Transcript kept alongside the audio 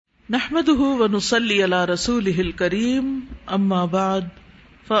نحمده ونصلي على رسوله الكريم اما بعد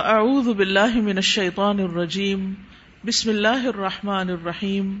فاعوذ بالله من الشيطان الرجيم بسم الله الرحمن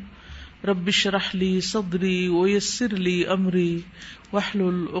الرحيم رب اشرح لي صدري ويسر لي امري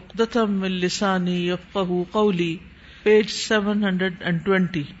واحلل عقدة من لساني يفقهوا قولي. پیج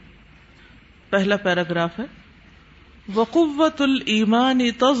 720. پہلا پیراگراف ہے. وقوة الایمان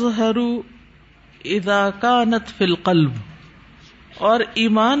تظہر اذا كانت في القلب، اور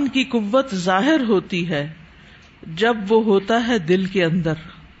ایمان کی قوت ظاہر ہوتی ہے جب وہ ہوتا ہے دل کے اندر.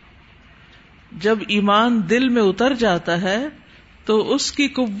 جب ایمان دل میں اتر جاتا ہے تو اس کی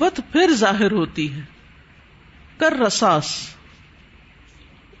قوت پھر ظاہر ہوتی ہے. کر رصاص،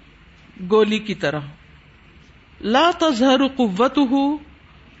 گولی کی طرح. لا تظہر قوتہ،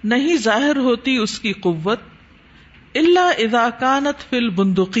 نہیں ظاہر ہوتی اس کی قوت، الا اذا كانت فی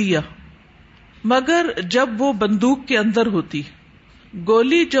البندقیہ، مگر جب وہ بندوق کے اندر ہوتی.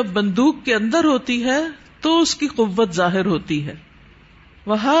 گولی جب بندوق کے اندر ہوتی ہے تو اس کی قوت ظاہر ہوتی ہے.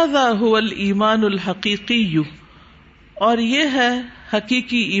 وَهَذَا هُوَ الْإِيمَانُ الْحَقِيقِيُّ، اور یہ ہے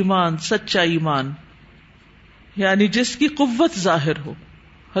حقیقی ایمان، سچا ایمان، یعنی جس کی قوت ظاہر ہو.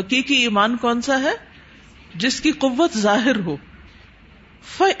 حقیقی ایمان کون سا ہے؟ جس کی قوت ظاہر ہو.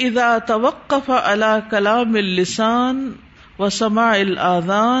 فَإِذَا تَوَقَّفَ عَلَى كَلَامِ اللِّسَانِ وَسَمَاعِ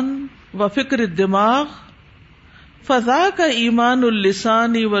الْآذَانِ وَفِكْرِ الدِّمَاغِ فَذَاكَ ایمان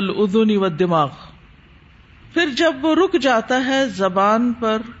اللسان والأذن والدماغ. پھر جب وہ رک جاتا ہے زبان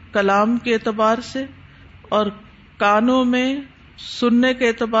پر کلام کے اعتبار سے اور کانوں میں سننے کے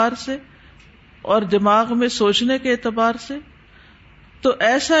اعتبار سے اور دماغ میں سوچنے کے اعتبار سے، تو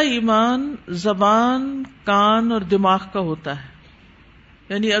ایسا ایمان زبان، کان اور دماغ کا ہوتا ہے.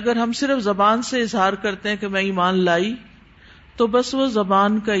 یعنی اگر ہم صرف زبان سے اظہار کرتے ہیں کہ میں ایمان لائی، تو بس وہ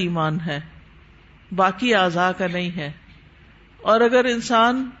زبان کا ایمان ہے، باقی اعضاء کا نہیں ہے. اور اگر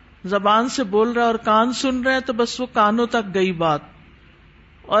انسان زبان سے بول رہا ہے اور کان سن رہے ہیں تو بس وہ کانوں تک گئی بات.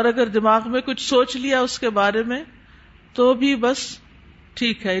 اور اگر دماغ میں کچھ سوچ لیا اس کے بارے میں تو بھی بس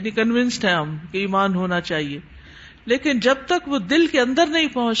ٹھیک ہے، یعنی کنونسڈ ہے ہم کہ ایمان ہونا چاہیے. لیکن جب تک وہ دل کے اندر نہیں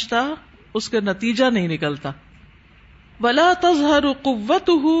پہنچتا اس کا نتیجہ نہیں نکلتا. وَلَا تَظْهَرُ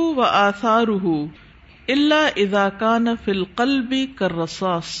قُوَّتُهُ وَآثَارُهُ إِلَّا إِذَا كَانَ فِي الْقَلْبِ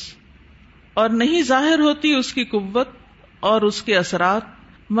كَالرَّصَاصِ، اور نہیں ظاہر ہوتی اس کی قوت اور اس کے اثرات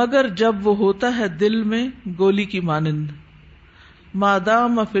مگر جب وہ ہوتا ہے دل میں گولی کی مانند. ما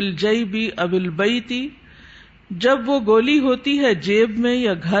دام فی الجیب او البیت، جب وہ گولی ہوتی ہے جیب میں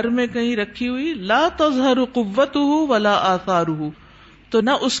یا گھر میں کہیں رکھی ہوئی. لا تظہر قوتہ ولا آثارہ، تو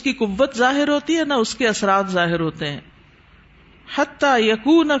نہ اس کی قوت ظاہر ہوتی ہے نہ اس کے اثرات ظاہر ہوتے ہیں. حتی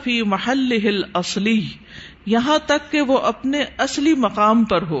یکون فی محلہ الاصلی، یہاں تک کہ وہ اپنے اصلی مقام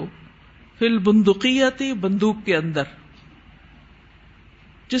پر ہو. فی البندقیۃ، بندوق کے اندر.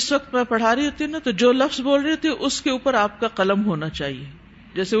 جس وقت میں پڑھا رہی ہوتی ہوں نا تو جو لفظ بول رہی ہوتی ہے اس کے اوپر آپ کا قلم ہونا چاہیے.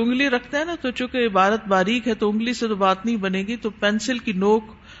 جیسے انگلی رکھتے ہیں نا تو چونکہ عبارت باریک ہے تو انگلی سے تو بات نہیں بنے گی، تو پینسل کی نوک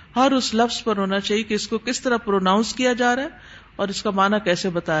ہر اس لفظ پر ہونا چاہیے کہ اس کو کس طرح پروناؤنس کیا جا رہا ہے اور اس کا معنی کیسے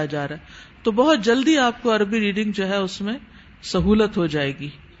بتایا جا رہا ہے. تو بہت جلدی آپ کو عربی ریڈنگ جو ہے اس میں سہولت ہو جائے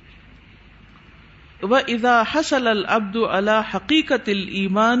گی. وَإِذَا حَصَلَ الْعَبْدُ عَلَى حَقِيقَةِ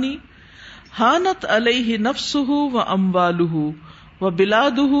الْإِيمَانِ ہانت علیہ نفسہ واموالہ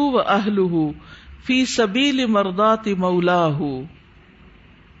وبلادہ واہلہ فی سبیل مرضات مولاہ.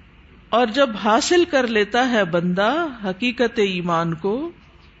 اور جب حاصل کر لیتا ہے بندہ حقیقت ایمان کو،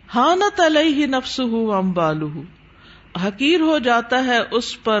 ہانت علیہ نفسہ واموالہ، حقیر ہو جاتا ہے اس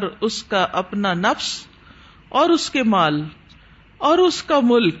پر اس کا اپنا نفس اور اس کے مال اور اس کا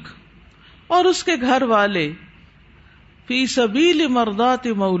ملک اور اس کے گھر والے. فی سبیل مرضات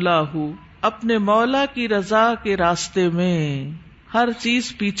مولاہ، اپنے مولا کی رضا کے راستے میں ہر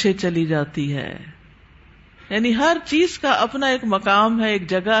چیز پیچھے چلی جاتی ہے. یعنی ہر چیز کا اپنا ایک مقام ہے، ایک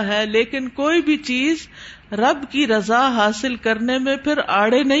جگہ ہے، لیکن کوئی بھی چیز رب کی رضا حاصل کرنے میں پھر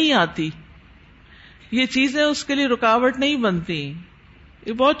آڑے نہیں آتی. یہ چیزیں اس کے لیے رکاوٹ نہیں بنتی،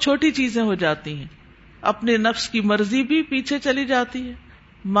 یہ بہت چھوٹی چیزیں ہو جاتی ہیں. اپنے نفس کی مرضی بھی پیچھے چلی جاتی ہے،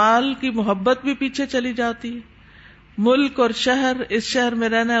 مال کی محبت بھی پیچھے چلی جاتی ہے، ملک اور شہر، اس شہر میں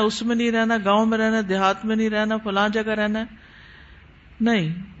رہنا ہے، اس میں نہیں رہنا، گاؤں میں رہنا ہے، دیہات میں نہیں رہنا، فلاں جگہ رہنا ہے، نہیں،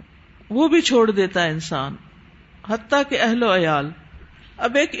 وہ بھی چھوڑ دیتا ہے انسان، حتیٰ کہ اہل و عیال.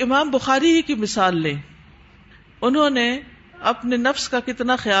 اب ایک امام بخاری ہی کی مثال لیں. انہوں نے اپنے نفس کا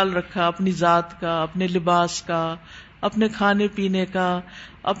کتنا خیال رکھا، اپنی ذات کا، اپنے لباس کا، اپنے کھانے پینے کا،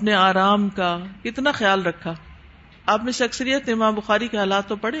 اپنے آرام کا کتنا خیال رکھا. آپ میں سے اکثریت امام بخاری کے حالات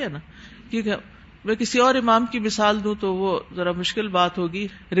تو پڑھے ہیں نا، کیونکہ میں کسی اور امام کی مثال دوں تو وہ ذرا مشکل بات ہوگی،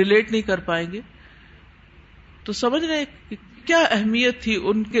 ریلیٹ نہیں کر پائیں گے. تو سمجھ رہے کیا اہمیت تھی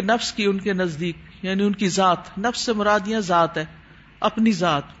ان کے نفس کی ان کے نزدیک، یعنی ان کی ذات. نفس سے مراد یہاں ذات ہے، اپنی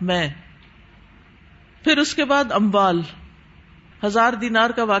ذات، میں. پھر اس کے بعد اموال. 1000 دینار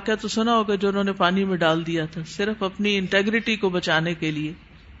کا واقعہ تو سنا ہوگا جو انہوں نے پانی میں ڈال دیا تھا صرف اپنی انٹیگریٹی کو بچانے کے لیے.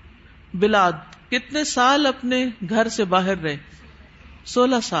 بلاد، کتنے سال اپنے گھر سے باہر رہے؟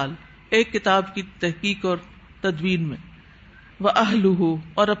 16 سال ایک کتاب کی تحقیق اور تدوین میں.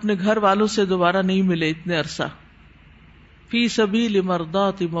 وَأَهْلُهُ، اور اپنے گھر والوں سے دوبارہ نہیں ملے اتنے عرصہ. فی سبیل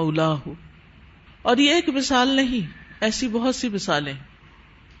مرضات مولاہ. اور یہ ایک مثال نہیں، ایسی بہت سی مثالیں.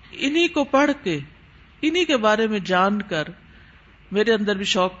 انہی کو پڑھ کے، انہی کے بارے میں جان کر میرے اندر بھی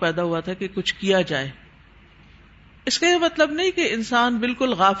شوق پیدا ہوا تھا کہ کچھ کیا جائے. اس کا یہ مطلب نہیں کہ انسان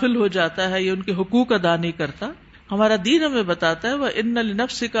بالکل غافل ہو جاتا ہے یا ان کے حقوق ادا نہیں کرتا. ہمارا دین ہمیں بتاتا ہے وَإِنَّ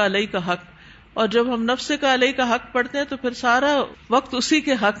لِنَفْسِكَ عَلَيْكَ حق، اور جب ہم نفس کا علیہ کا حق پڑھتے ہیں تو پھر سارا وقت اسی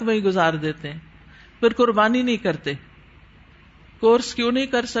کے حق میں ہی گزار دیتے ہیں، پھر قربانی نہیں کرتے. کورس کیوں نہیں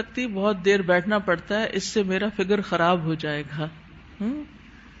کر سکتی؟ بہت دیر بیٹھنا پڑتا ہے، اس سے میرا فگر خراب ہو جائے گا.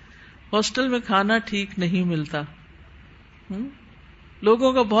 ہاسٹل میں کھانا ٹھیک نہیں ملتا،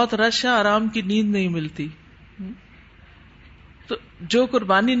 لوگوں کا بہت رش ہے، آرام کی نیند نہیں ملتی. تو جو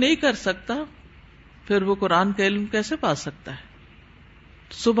قربانی نہیں کر سکتا پھر وہ قرآن کا علم کیسے پا سکتا ہے؟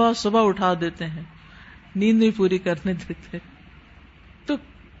 صبح صبح اٹھا دیتے ہیں، نیند نہیں پوری کرنے دیتے. تو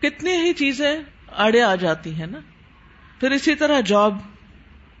کتنی ہی چیزیں آڑے آ جاتی ہیں نا. پھر اسی طرح جاب،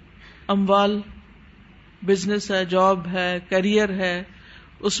 اموال، بزنس ہے، جاب ہے، کیریئر ہے،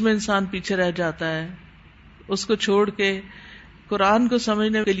 اس میں انسان پیچھے رہ جاتا ہے. اس کو چھوڑ کے قرآن کو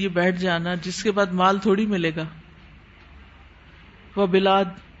سمجھنے کے لیے بیٹھ جانا، جس کے بعد مال تھوڑی ملے گا. وہ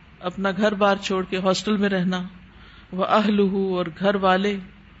بلاد، اپنا گھر بار چھوڑ کے ہاسٹل میں رہنا. وہ اہلہ، اور گھر والے.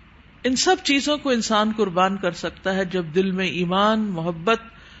 ان سب چیزوں کو انسان قربان کر سکتا ہے جب دل میں ایمان، محبت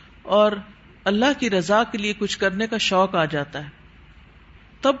اور اللہ کی رضا کے لیے کچھ کرنے کا شوق آ جاتا ہے،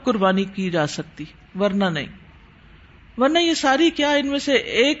 تب قربانی کی جا سکتی، ورنہ نہیں. ورنہ یہ ساری کیا، ان میں سے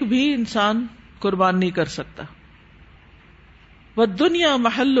ایک بھی انسان قربان نہیں کر سکتا. والدنیا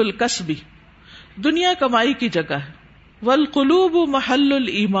محل الکسب، دنیا کمائی کی جگہ ہے. والقلوب محل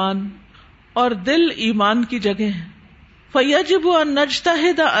الایمان، اور دل ایمان کی جگہ ہے. فیجب ان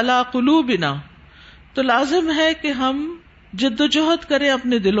نجتہد علی قلوبنا، تو لازم ہے کہ ہم جد و جہد کریں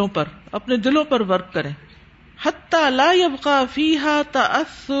اپنے دلوں پر ورک کریں. حتی لا یبقى فیہا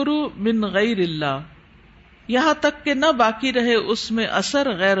تأثر من غیر اللہ، یہاں تک کہ نہ باقی رہے اس میں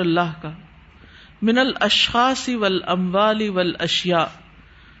اثر غیر اللہ کا. من الاشخاص والاموال والاشیاء،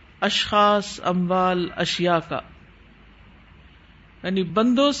 اشخاص، اموال، اشیاء کا، یعنی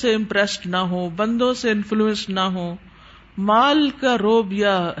بندوں سے امپریسڈ نہ ہو، بندوں سے انفلوئنس نہ ہو، مال کا روب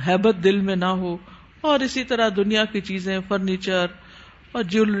یا ہیبت دل میں نہ ہو. اور اسی طرح دنیا کی چیزیں، فرنیچر اور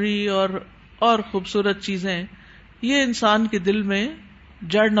جیولری اور خوبصورت چیزیں، یہ انسان کے دل میں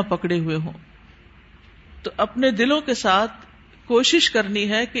جڑ نہ پکڑے ہوئے ہوں. تو اپنے دلوں کے ساتھ کوشش کرنی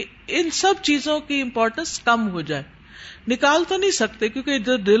ہے کہ ان سب چیزوں کی امپورٹنس کم ہو جائے. نکال تو نہیں سکتے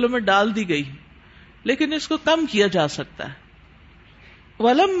کیونکہ دلوں میں ڈال دی گئی، لیکن اس کو کم کیا جا سکتا ہے.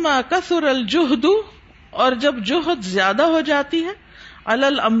 وَلَمَّا كَثُرَ الْجُهْدُ، اور جب جہد زیادہ ہو جاتی ہے، عَلَى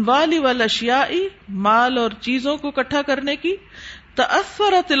الْأَمْوَالِ وَالْأَشْيَاءِ، مال اور چیزوں کو اکٹھا کرنے کی،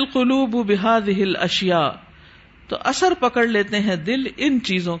 تَأَثَّرَتِ الْقُلُوبُ بِهَذِهِ الْأَشْيَاءِ، تو اثر پکڑ لیتے ہیں دل ان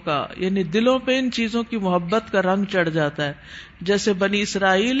چیزوں کا، یعنی دلوں پہ ان چیزوں کی محبت کا رنگ چڑھ جاتا ہے. جیسے بنی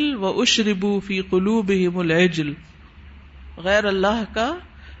اسرائیل وَأُشْرِبُوا فِي قُلُوبِهِمُ الْعِجْلَ، غیر اللہ کا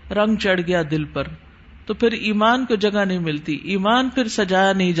رنگ چڑھ گیا دل پر، تو پھر ایمان کو جگہ نہیں ملتی، ایمان پھر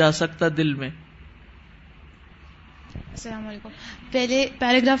سجایا نہیں جا سکتا دل میں. السلام علیکم. پہلے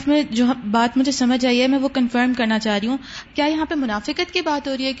پیراگراف میں جو بات مجھے سمجھ آئی ہے میں وہ کنفرم کرنا چاہ رہی ہوں. کیا یہاں پہ منافقت کی بات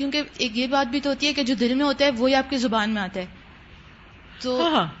ہو رہی ہے؟ کیونکہ ایک یہ بات بھی تو ہوتی ہے کہ جو دل میں ہوتا ہے وہی آپ کی زبان میں آتا ہے. تو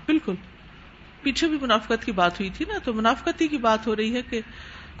ہاں بالکل، پیچھے بھی منافقت کی بات ہوئی تھی نا. تو منافقت ہی کی بات ہو رہی ہے کہ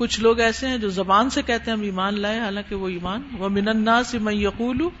کچھ لوگ ایسے ہیں جو زبان سے کہتے ہیں ہم ایمان لائے، حالانکہ وہ ایمان. وَمِنَ النَّاسِ مَن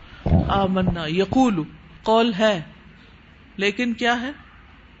يَقُولُ آمَنَّا، یقول قول ہے لیکن کیا ہے،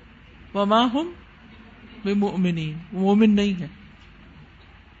 وَمَا هُمْ بِمُؤْمِنِينَ، مومن نہیں ہے،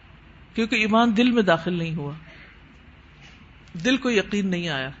 کیونکہ ایمان دل میں داخل نہیں ہوا، دل کو یقین نہیں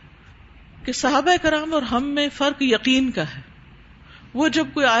آیا. کہ صحابہ کرام اور ہم میں فرق یقین کا ہے. وہ جب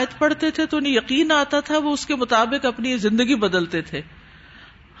کوئی آیت پڑھتے تھے تو انہیں یقین آتا تھا، وہ اس کے مطابق اپنی زندگی بدلتے تھے.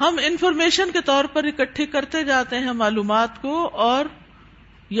 ہم انفارمیشن کے طور پر اکٹھے کرتے جاتے ہیں معلومات کو، اور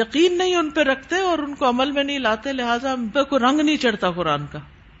یقین نہیں ان پہ رکھتے اور ان کو عمل میں نہیں لاتے، لہٰذا ہم پہ کوئی رنگ نہیں چڑھتا قرآن کا.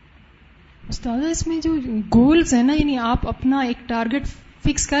 استاد اس میں جو گولز ہیں نا، یعنی آپ اپنا ایک ٹارگٹ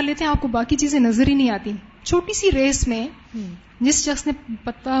فکس کر لیتے ہیں، آپ کو باقی چیزیں نظر ہی نہیں آتی. چھوٹی سی ریس میں جس شخص نے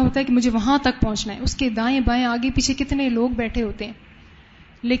پتا ہوتا ہے کہ مجھے وہاں تک پہنچنا ہے، اس کے دائیں بائیں آگے پیچھے کتنے لوگ بیٹھے ہوتے ہیں،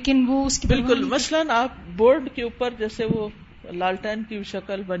 لیکن وہ اس کی بالکل مثلاً آپ بورڈ کے اوپر جیسے وہ لالٹین کی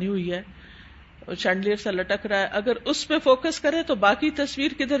شکل بنی ہوئی ہے، چینڈلیئر سے لٹک رہا ہے، اگر اس پہ فوکس کرے تو باقی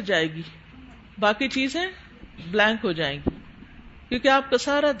تصویر کدھر جائے گی؟ باقی چیزیں بلینک ہو جائیں گی، کیونکہ آپ کا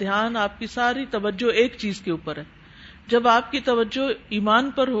سارا دھیان، آپ کی ساری توجہ ایک چیز کے اوپر ہے. جب آپ کی توجہ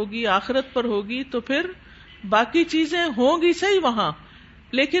ایمان پر ہوگی، آخرت پر ہوگی، تو پھر باقی چیزیں ہوں گی صحیح وہاں،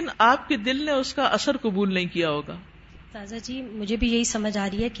 لیکن آپ کے دل نے اس کا اثر قبول نہیں کیا ہوگا. تازہ جی مجھے بھی یہی سمجھ آ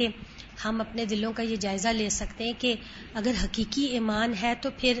رہی ہے کہ ہم اپنے دلوں کا یہ جائزہ لے سکتے ہیں کہ اگر حقیقی ایمان ہے تو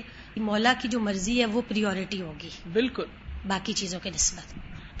پھر مولا کی جو مرضی ہے وہ پریورٹی ہوگی بالکل باقی چیزوں کے نسبت.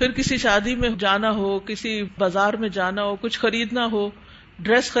 پھر کسی شادی میں جانا ہو، کسی بازار میں جانا ہو، کچھ خریدنا ہو،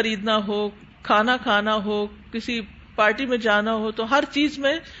 ڈریس خریدنا ہو، کھانا کھانا ہو، کسی پارٹی میں جانا ہو، تو ہر چیز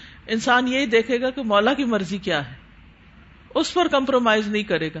میں انسان یہی دیکھے گا کہ مولا کی مرضی کیا ہے، اس پر کمپرومائز نہیں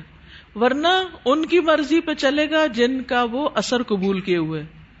کرے گا، ورنہ ان کی مرضی پہ چلے گا جن کا وہ اثر قبول کیے ہوئے،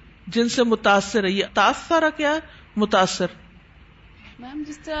 جن سے متاثر ہے. یہ تاثر کیا ہے؟ متاثر. میم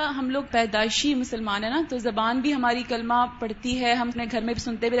جس طرح ہم لوگ پیدائشی مسلمان ہیں نا، تو زبان بھی ہماری کلمہ پڑھتی ہے، ہم اپنے گھر میں بھی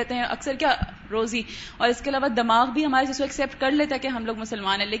سنتے بھی رہتے ہیں اکثر کیا روزی، اور اس کے علاوہ دماغ بھی ہمارے سے ایکسیپٹ کر لیتا ہے کہ ہم لوگ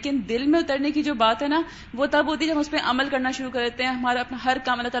مسلمان ہیں، لیکن دل میں اترنے کی جو بات ہے نا وہ تب ہوتی ہے جب ہم اس پہ عمل کرنا شروع کر دیتے ہیں، ہمارا اپنا ہر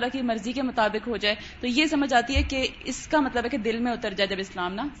کام اللہ تعالیٰ کی مرضی کے مطابق ہو جائے. تو یہ سمجھ آتی ہے کہ اس کا مطلب ہے کہ دل میں اتر جائے جب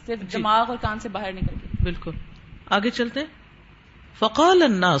اسلام نا صرف دماغ اور کان سے باہر نکل کے. بالکل. آگے چلتے. فقال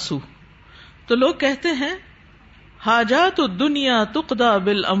الناس، تو لوگ کہتے ہیں حاجات الدنیا تقضی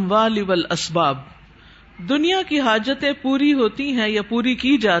بالاموال والاسباب، دنیا کی حاجتیں پوری ہوتی ہیں یا پوری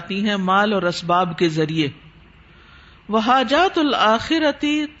کی جاتی ہیں مال اور اسباب کے ذریعے. وحاجات الآخرۃ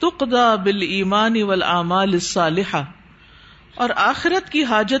تقضی بالایمان والاعمال الصالحہ، اور آخرت کی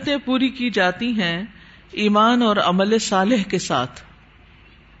حاجتیں پوری کی جاتی ہیں ایمان اور عمل صالح کے ساتھ.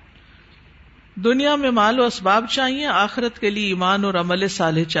 دنیا میں مال و اسباب چاہیے، آخرت کے لیے ایمان اور عمل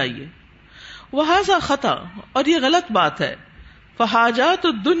صالح چاہیے. وہذا خطا، اور یہ غلط بات ہے. فحاجات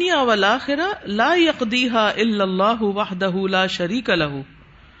الدنیا والآخرہ لا یقضیها الا اللہ وحدہ لا شریک لہ،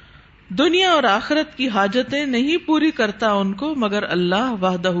 دنیا اور آخرت کی حاجتیں نہیں پوری کرتا ان کو مگر اللہ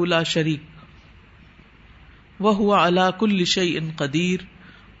وحدہ لا شریک. وہو علی کل شیء قدیر،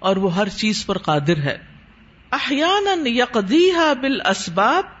 اور وہ ہر چیز پر قادر ہے. احیانا یقضیها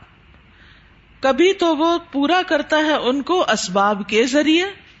بالاسباب، کبھی تو وہ پورا کرتا ہے ان کو اسباب کے ذریعے.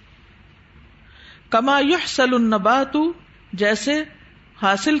 کما یحصل النبات، جیسے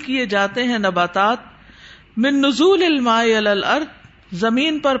حاصل کیے جاتے ہیں نباتات، من نزول الماء علی الارض،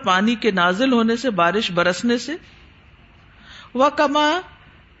 زمین پر پانی کے نازل ہونے سے، بارش برسنے سے. وکما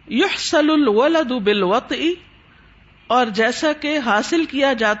یحصل الولد بالوطء، اور جیسا کہ حاصل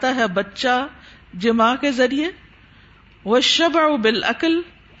کیا جاتا ہے بچہ جماع کے ذریعے. والشبع بالاکل،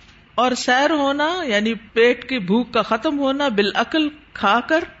 اور سیر ہونا یعنی پیٹ کی بھوک کا ختم ہونا، بالاکل کھا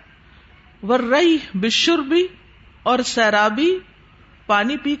کر. والرئی بالشرب، اور سیرابی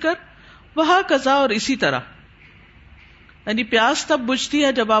پانی پی کر. وہکذا، اور اسی طرح، یعنی پیاس تب بجھتی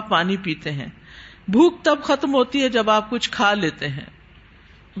ہے جب آپ پانی پیتے ہیں، بھوک تب ختم ہوتی ہے جب آپ کچھ کھا لیتے ہیں،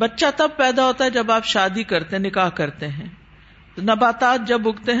 بچہ تب پیدا ہوتا ہے جب آپ شادی کرتے ہیں، نکاح کرتے ہیں، نباتات جب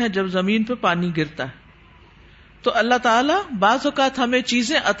اگتے ہیں جب زمین پہ پانی گرتا ہے. تو اللہ تعالیٰ بعض اوقات ہمیں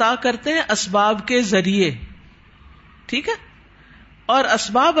چیزیں عطا کرتے ہیں اسباب کے ذریعے، ٹھیک ہے، اور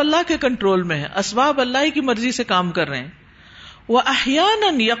اسباب اللہ کے کنٹرول میں ہے، اسباب اللہ کی مرضی سے کام کر رہے ہیں.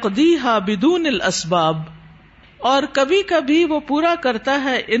 وَأَحْيَانًا يَقْضِيهَا بِدُونِ الْأَسْبَابِ، اور کبھی کبھی وہ پورا کرتا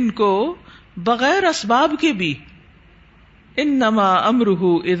ہے ان کو بغیر اسباب کے بھی. إِنَّمَا أَمْرُهُ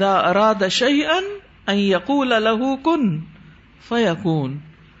إِذَا أَرَادَ شَيْئًا أَن يَقُولَ لَهُ كُن فَيَكُونُ،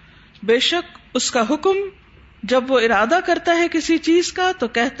 بے شک اس کا حکم جب وہ ارادہ کرتا ہے کسی چیز کا تو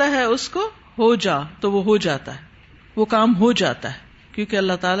کہتا ہے اس کو ہو جا، تو وہ ہو جاتا ہے، وہ کام ہو جاتا ہے، کیونکہ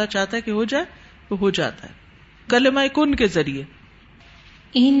اللہ تعالیٰ چاہتا ہے کہ ہو جائے، وہ ہو جاتا ہے کلمہ کن کے ذریعے.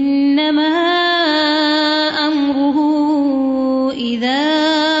 انما امره اذا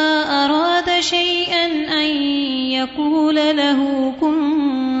اراد شيئا ان يقول له كن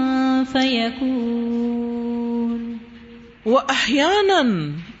فيكون. وَأَحْيَانًا،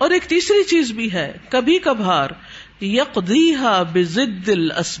 اور ایک تیسری چیز بھی ہے، کبھی کبھار، يَقْضِيهَا بِضِدِّ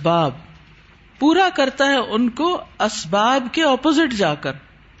الْأَسْبَابِ، پورا کرتا ہے ان کو اسباب کے اپوزٹ جا کر.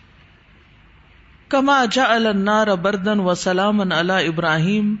 کما جعل النار بردا وسلاما علی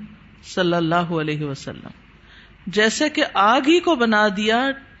ابراہیم صلی اللہ علیہ وسلم، جیسے کہ آگ ہی کو بنا دیا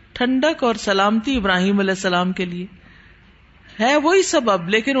ٹھنڈک اور سلامتی ابراہیم علیہ السلام کے لیے. ہے وہی سبب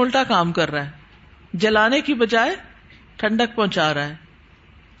لیکن الٹا کام کر رہا ہے، جلانے کی بجائے ٹھنڈک پہنچا رہا ہے.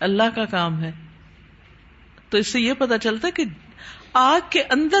 اللہ کا کام ہے. تو اس سے یہ پتا چلتا ہے کہ آگ کے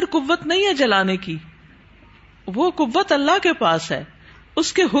اندر قوت نہیں ہے جلانے کی، وہ قوت اللہ کے پاس ہے،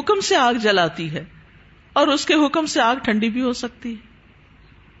 اس کے حکم سے آگ جلاتی ہے اور اس کے حکم سے آگ ٹھنڈی بھی ہو سکتی ہے.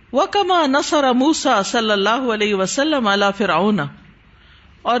 وَكَمَا نَصَرَ مُوسَى صلی اللہ علیہ وسلم علی فرعون،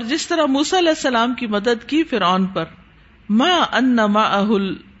 اور جس طرح موسیٰ علیہ السلام کی مدد کی فرعون پر، ما ان معه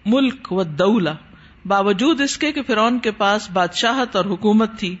الملک والدولہ، باوجود اس کے کہ فرعون کے پاس بادشاہت اور حکومت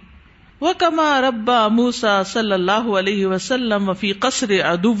تھی. وَكَمَا رَبَّى مُوسَى صلی اللہ علیہ وسلم فی قصر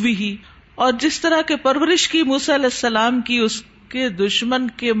عدوہ، اور جس طرح کے پرورش کی موسیٰ علیہ السلام کی اس کے دشمن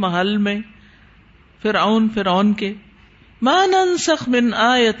کے محل میں، فرعون کے. ما ننسخ من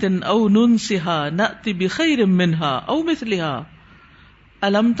آیت او ننسها نأتی بخیر منها او مثلها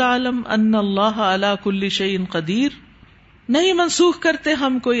الم تعلم ان اللہ علی کل شیء قدیر. نہیں منسوخ کرتے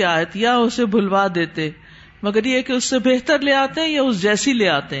ہم کوئی آیت یا اسے بھلوا دیتے مگر یہ کہ اس سے بہتر لے آتے ہیں یا اس جیسی لے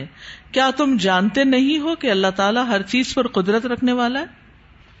آتے ہیں. کیا تم جانتے نہیں ہو کہ اللہ تعالیٰ ہر چیز پر قدرت رکھنے والا ہے؟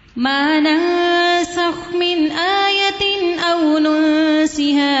 ما ننسخ من آیت او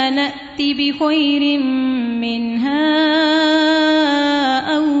ننسها نأتی بخیر منها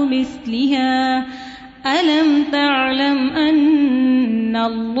او مثلها الم تعلم ان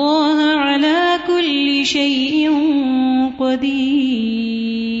اللہ علی کل شیء قدیر.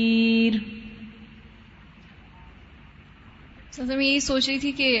 میں یہی سوچ رہی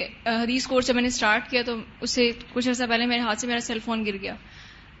تھی کہ حدیث کورس جب میں نے اسٹارٹ کیا تو اس سے کچھ عرصہ پہلے میرے ہاتھ سے میرا سیل فون گر گیا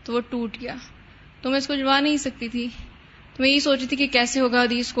تو وہ ٹوٹ گیا، تو میں اس کو جلوا نہیں سکتی تھی. تو میں یہی سوچ رہی تھی کہ کیسے ہوگا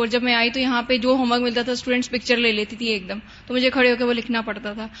حدیث کورس. جب میں آئی تو یہاں پہ جو ہوم ورک ملتا تھا اسٹوڈینٹس پکچر لے لیتی تھی ایک دم، تو مجھے کھڑے ہو کے وہ لکھنا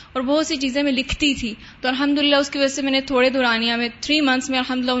پڑتا تھا اور بہت سی چیزیں میں لکھتی تھی. تو الحمدللہ اس کی وجہ سے میں نے تھوڑے دورانیہ میں 3 months میں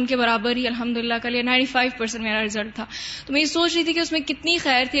الحمدللہ ان کے برابر ہی الحمدللہ کر لیا. 95% میرا رزلٹ تھا. تو میں یہ سوچ رہی تھی کہ اس میں کتنی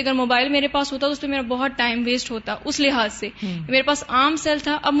خیر تھی. اگر موبائل میرے پاس ہوتا تو اس پہ میرا بہت ٹائم ویسٹ ہوتا. اس لحاظ سے میرے پاس عام سیل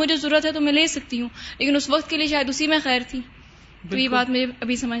تھا، اب مجھے ضرورت ہے تو میں لے سکتی ہوں، لیکن اس وقت کے لیے شاید اسی میں خیر تھی. تو یہ بات مجھے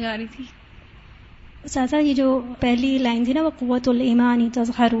ابھی سمجھ آ رہی تھی. ساتھ یہ جو پہلی لائن تھی نا، وہ قوت الایمان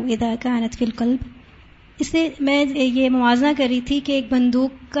تظہر اذا کانت فی القلب، اس سے میں یہ موازنہ کر رہی تھی کہ ایک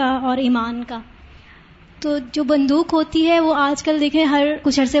بندوق کا اور ایمان کا. تو جو بندوق ہوتی ہے وہ آج کل دیکھیں ہر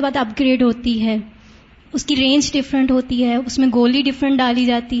کچھ عرصے بعد اپ گریڈ ہوتی ہے، اس کی رینج ڈفرینٹ ہوتی ہے، اس میں گولی ڈفرینٹ ڈالی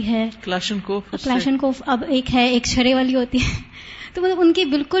جاتی ہے. کلاشنکوف اب ایک ہے، ایک شرے والی ہوتی ہے. تو ان کی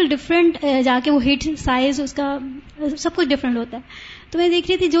بالکل ڈفرینٹ جا کے وہ ہٹ سائز، اس کا سب کچھ ڈفرینٹ ہوتا ہے. تو میں دیکھ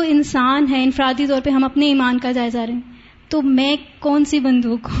رہی تھی جو انسان ہے انفرادی طور پہ ہم اپنے ایمان کا جائزہ رہے ہیں، تو میں کون سی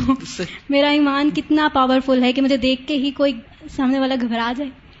بندوق ہوں، میرا ایمان کتنا پاورفل ہے کہ مجھے دیکھ کے ہی کوئی سامنے والا گھبرا جائے.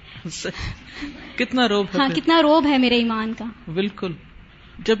 کتنا روب، ہاں کتنا روب ہے میرے ایمان کا. بالکل.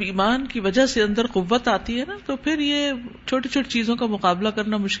 جب ایمان کی وجہ سے اندر قوت آتی ہے نا تو پھر یہ چھوٹی چھوٹی چیزوں کا مقابلہ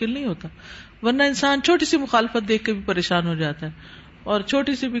کرنا مشکل نہیں ہوتا. ورنہ انسان چھوٹی سی مخالفت دیکھ کے بھی پریشان ہو جاتا ہے، اور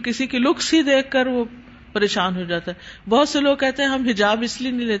چھوٹی سی بھی کسی کی لکس ہی دیکھ کر وہ پریشان ہو جاتا ہے. بہت سے لوگ کہتے ہیں ہم حجاب اس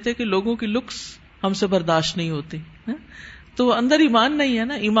لیے نہیں لیتے کہ لوگوں کی لکس ہم سے برداشت نہیں ہوتی. تو اندر ایمان نہیں ہے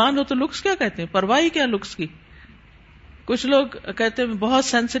نا. ایمان ہو تو لکس کیا کہتے ہیں، پرواہی کیا لکس کی. کچھ لوگ کہتے ہیں میں بہت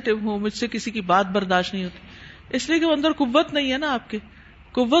سینسیٹیو ہوں، مجھ سے کسی کی بات برداشت نہیں ہوتی، اس لیے کہ وہ اندر قوت نہیں ہے نا. آپ کے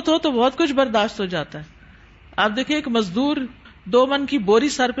قوت ہو تو بہت کچھ برداشت ہو جاتا ہے. آپ دیکھیں ایک مزدور 2 من کی بوری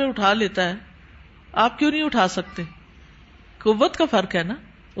سر پہ اٹھا لیتا ہے، آپ کیوں نہیں اٹھا سکتے؟ قوت کا فرق ہے نا،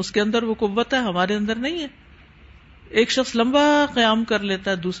 اس کے اندر وہ قوت ہے، ہمارے اندر نہیں ہے. ایک شخص لمبا قیام کر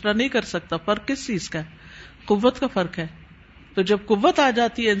لیتا ہے، دوسرا نہیں کر سکتا. فرق کس چیز کا ہے؟ قوت کا فرق ہے. تو جب قوت آ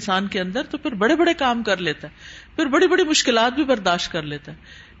جاتی ہے انسان کے اندر تو پھر بڑے بڑے کام کر لیتا ہے، پھر بڑی بڑی مشکلات بھی برداشت کر لیتا ہے.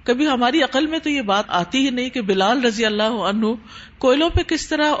 کبھی ہماری عقل میں تو یہ بات آتی ہی نہیں کہ بلال رضی اللہ عنہ کوئلوں پہ کس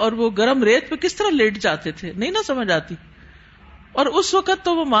طرح اور وہ گرم ریت پہ کس طرح لیٹ جاتے تھے، نہیں نا سمجھ آتی. اور اس وقت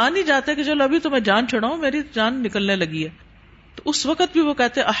تو وہ مان ہی جاتے کہ چلو ابھی تو میں جان چھڑاؤں، میری جان نکلنے لگی ہے. تو اس وقت بھی وہ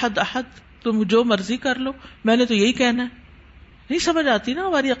کہتے احد احد، تم جو مرضی کر لو، میں نے تو یہی کہنا ہے. نہیں سمجھ آتی نا،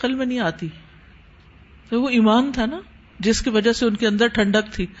 ہماری عقل میں نہیں آتی. تو وہ ایمان تھا نا جس کی وجہ سے ان کے اندر ٹھنڈک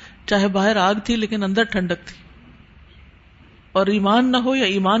تھی، چاہے باہر آگ تھی لیکن اندر ٹھنڈک تھی. اور ایمان نہ ہو یا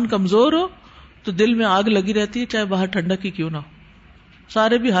ایمان کمزور ہو تو دل میں آگ لگی رہتی ہے، چاہے باہر ٹھنڈک ہی کیوں نہ ہو.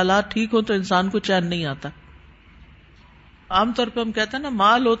 سارے بھی حالات ٹھیک ہو تو انسان کو چین نہیں آتا. عام طور پہ ہم کہتے ہیں نا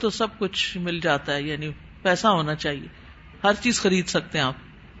مال ہو تو سب کچھ مل جاتا ہے، یعنی پیسہ ہونا چاہیے، ہر چیز خرید سکتے ہیں آپ.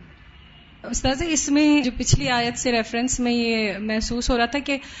 استاذ اس میں جو پچھلی آیت سے ریفرنس میں یہ محسوس ہو رہا تھا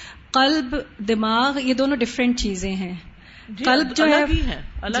کہ قلب دماغ یہ دونوں ڈفرینٹ چیزیں ہیں. قلب جو ہے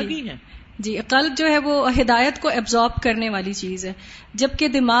الگ ہی ہے. جی قلب جو ہے وہ ہدایت کو ایبزارب کرنے والی چیز ہے، جبکہ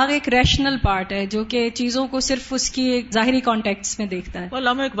دماغ ایک ریشنل پارٹ ہے جو کہ چیزوں کو صرف اس کی ظاہری کانٹیکٹس میں دیکھتا ہے.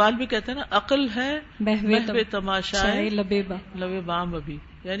 علامہ اقبال بھی کہتے ہیں نا عقل ہے محو تماشائے لبِ بام ابھی،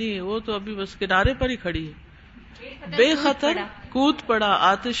 یعنی وہ تو ابھی بس کنارے پر ہی کھڑی ہے. بے خطر کود پڑا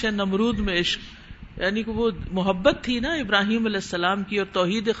آتش نمرود میں عشق، یعنی کہ وہ محبت تھی نا ابراہیم علیہ السلام کی اور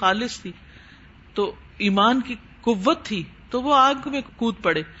توحید خالص تھی، تو ایمان کی قوت تھی، تو وہ آگ میں کود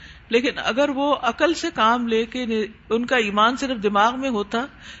پڑے. لیکن اگر وہ عقل سے کام لے کے ان کا ایمان صرف دماغ میں ہوتا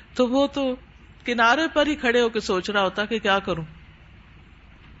تو وہ تو کنارے پر ہی کھڑے ہو کے سوچ رہا ہوتا کہ کیا کروں.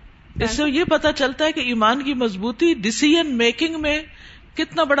 اس سے یہ پتا چلتا ہے کہ ایمان کی مضبوطی ڈیسیژن میکنگ میں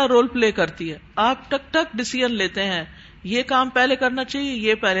کتنا بڑا رول پلے کرتی ہے. آپ ٹک ٹک ڈیسیژن لیتے ہیں، یہ کام پہلے کرنا چاہیے،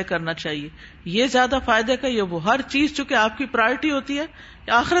 یہ پہلے کرنا چاہیے، یہ زیادہ فائدے کا، یہ وہ. ہر چیز چونکہ آپ کی پرائرٹی ہوتی ہے،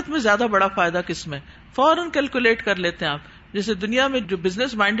 آخرت میں زیادہ بڑا فائدہ کس میں، فوراً کیلکولیٹ کر لیتے ہیں آپ. جیسے دنیا میں جو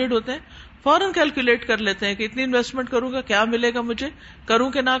بزنس مائنڈیڈ ہوتے ہیں فوراً کیلکولیٹ کر لیتے ہیں کہ اتنی انویسٹمنٹ کروں گا کیا ملے گا مجھے، کروں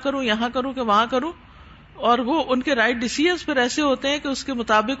کہ نہ کروں، یہاں کروں کہ وہاں کروں. اور وہ ان کے رائٹ ڈیسیژنز پھر ایسے ہوتے ہیں کہ اس کے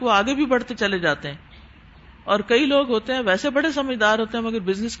مطابق وہ آگے بھی بڑھتے چلے جاتے ہیں. اور کئی لوگ ہوتے ہیں ویسے بڑے سمجھدار ہوتے ہیں مگر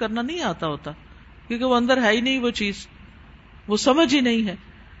بزنس کرنا نہیں آتا ہوتا، کیونکہ وہ اندر ہے ہی نہیں، وہ چیز وہ سمجھ ہی نہیں ہے.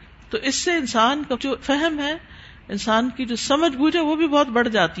 تو اس سے انسان کا جو فہم ہے، انسان کی جو سمجھ بوجھ ہے وہ بھی بہت بڑھ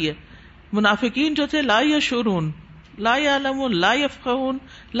جاتی ہے. منافقین جو تھے لا یشعرون، لا یعلمون، لا یفقہون،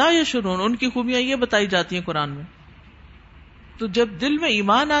 لا یشعرون، ان کی خوبیاں یہ بتائی جاتی ہیں قرآن میں. تو جب دل میں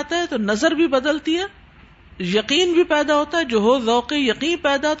ایمان آتا ہے تو نظر بھی بدلتی ہے، یقین بھی پیدا ہوتا ہے. جو ہو ذوق یقین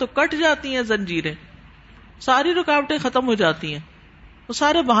پیدا تو کٹ جاتی ہیں زنجیریں، ساری رکاوٹیں ختم ہو جاتی ہیں، وہ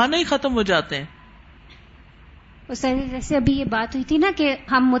سارے بہانے ہی ختم ہو جاتے ہیں. جیسے ابھی یہ بات ہوئی تھی نا کہ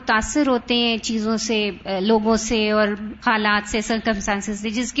ہم متاثر ہوتے ہیں چیزوں سے، لوگوں سے اور حالات سے، سرکمسٹانسز سے،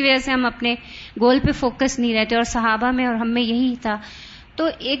 جس کی وجہ سے ہم اپنے گول پہ فوکس نہیں رہتے. اور صحابہ میں اور ہم میں یہی تھا. تو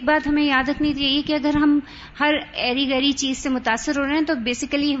ایک بات ہمیں یاد رکھنی چاہیے کہ اگر ہم ہر ایری گیری چیز سے متاثر ہو رہے ہیں تو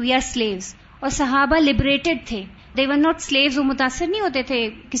بیسیکلی وی آر سلیوز. اور صحابہ لبریٹڈ تھے، دے ور ناٹ سلیوز. وہ متاثر نہیں ہوتے تھے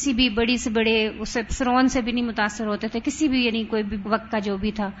کسی بھی بڑی سے بڑے، اس سے فرعون سے بھی نہیں متاثر ہوتے تھے، کسی بھی یعنی کوئی بھی وقت کا جو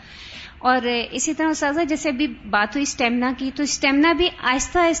بھی تھا. اور اسی طرح استاذہ جیسے ابھی بات ہوئی اسٹیمنا کی، تو اسٹیمنا بھی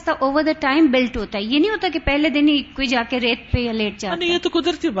آہستہ آہستہ اوور دا ٹائم بلٹ ہوتا ہے. یہ نہیں ہوتا کہ پہلے دن ہی کوئی جا کے ریت پہ یا لیٹ جاتا ہے. یہ تو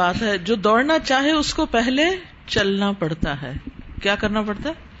قدرتی بات ہے، جو دوڑنا چاہے اس کو پہلے چلنا پڑتا ہے. کیا کرنا پڑتا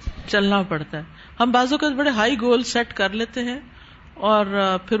ہے؟ چلنا پڑتا ہے. ہم بعض اوقات بڑے ہائی گول سیٹ کر لیتے ہیں اور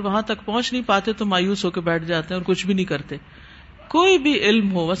پھر وہاں تک پہنچ نہیں پاتے تو مایوس ہو کے بیٹھ جاتے ہیں اور کچھ بھی نہیں کرتے. کوئی بھی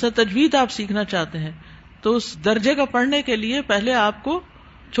علم ہو، مثلا تجوید آپ سیکھنا چاہتے ہیں تو اس درجے کا پڑھنے کے لیے پہلے آپ کو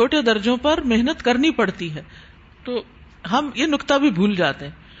چھوٹے درجوں پر محنت کرنی پڑتی ہے. تو ہم یہ نقطہ بھی بھول جاتے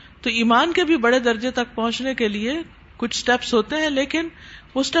ہیں. تو ایمان کے بھی بڑے درجے تک پہنچنے کے لیے کچھ سٹیپس ہوتے ہیں، لیکن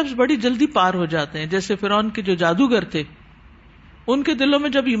وہ سٹیپس بڑی جلدی پار ہو جاتے ہیں. جیسے فرعون کے جو جادوگر تھے، ان کے دلوں میں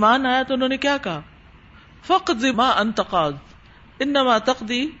جب ایمان آیا تو انہوں نے کیا کہا؟ فَقْضِ مَا أَنْتَ قَاضٍ إِنَّمَا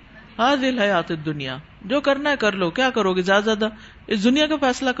تَقْضِي هَذِهِ الْحَيَاةِ الدُّنْيَا. جو کرنا ہے کر لو، کیا کرو گے؟ زیادہ زیادہ اس دنیا کا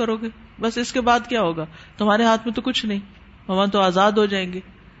فیصلہ کرو گے، بس اس کے بعد کیا ہوگا؟ تمہارے ہاتھ میں تو کچھ نہیں، ہم تو آزاد ہو جائیں گے.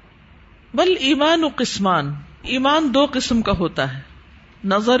 بل ایمان قسمان، ایمان دو قسم کا ہوتا ہے،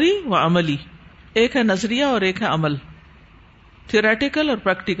 نظری و عملی. ایک ہے نظریہ اور ایک ہے عمل، تھیوریٹیکل اور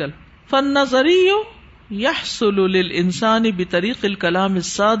پریکٹیکل. فالنظری يحصل للانسان بطریق الکلام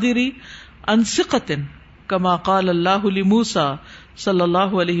الصادر عن ثقۃ کما قال اللہ لموسیٰ صلی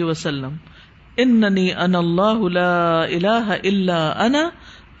اللہ علیہ وسلم اننی انا اللہ لا الہ الا انا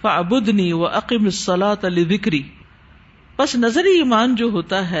فاعبدنی واقم الصلاۃ لذکری. بس نظری ایمان جو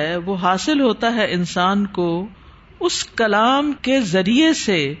ہوتا ہے وہ حاصل ہوتا ہے انسان کو اس کلام کے ذریعے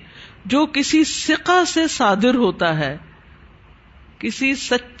سے جو کسی ثقہ سے صادر ہوتا ہے. کسی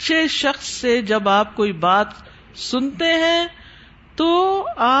سچے شخص سے جب آپ کوئی بات سنتے ہیں تو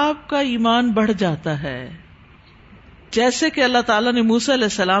آپ کا ایمان بڑھ جاتا ہے. جیسے کہ اللہ تعالیٰ نے موسیٰ علیہ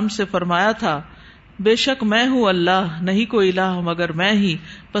السلام سے فرمایا تھا، بے شک میں ہوں اللہ، نہیں کوئی الہ مگر میں ہی،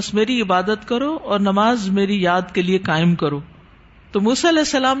 بس میری عبادت کرو اور نماز میری یاد کے لیے قائم کرو. تو موسیٰ علیہ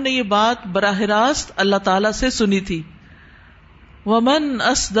السلام نے یہ بات براہ راست اللہ تعالیٰ سے سنی تھی. وَمَنْ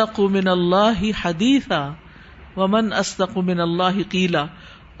أَصْدَقُ مِنَ اللَّهِ حَدِيثًا وَمَنْ أَصْدَقُ مِنَ اللَّهِ قِيلًا.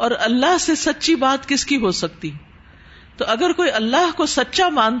 اور اللہ سے سچی بات کس کی ہو سکتی؟ تو اگر کوئی اللہ کو سچا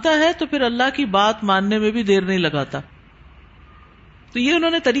مانتا ہے تو پھر اللہ کی بات ماننے میں بھی دیر نہیں لگاتا. تو یہ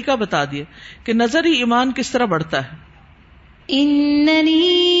انہوں نے طریقہ بتا دیا کہ نظری ایمان کس طرح بڑھتا ہے. اننی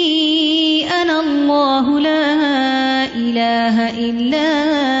انا اللہ لا الہ الا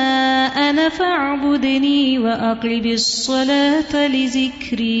انا فاعبدنی واقم الصلاۃ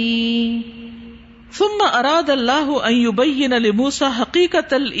لذکری. ثم اراد اللہ ان یبین لموسیٰ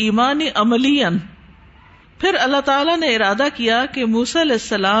حقیقت الایمان عملیاً. پھر اللہ تعالیٰ نے ارادہ کیا کہ موسیٰ علیہ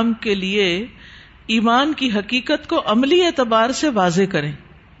السلام کے لیے ایمان کی حقیقت کو عملی اعتبار سے واضح کریں.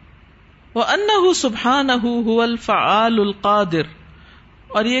 وَأَنَّهُ سُبْحَانَهُ هُوَ الْفَعَالُ الْقَادِرُ.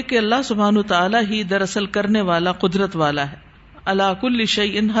 اور یہ کہ اللہ سبحانہ تعالیٰ ہی دراصل کرنے والا، قدرت والا ہے، عَلَى كُلِّ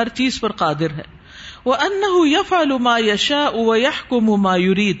شَيْءٍ ہر چیز پر قادر ہے. وَأَنَّهُ يَفْعَلُ مَا يَشَاءُ وَيَحْكُمُ مَا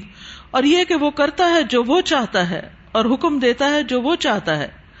يُرِيدُ. اور یہ کہ وہ کرتا ہے جو وہ چاہتا ہے اور حکم دیتا ہے جو وہ چاہتا ہے.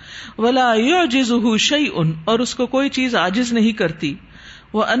 ولا يعجزه شيء، اور اس کو کوئی چیز عاجز نہیں کرتی.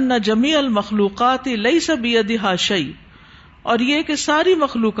 وان جميع المخلوقات ليس بيدها شيء، اور یہ کہ ساری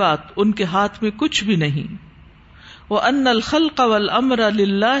مخلوقات ان کے ہاتھ میں کچھ بھی نہیں. وان الخلق والامر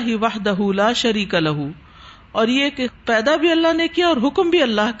لله وحده لا شريك له، اور یہ کہ پیدا بھی اللہ نے کیا اور حکم بھی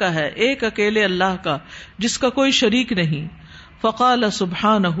اللہ کا ہے، ایک اکیلے اللہ کا جس کا کوئی شریک نہیں. فقال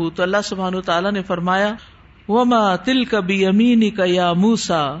سبحانہ، تو اللہ سبحانہ وتعالی نے فرمایا، وما تلک بیمینک یا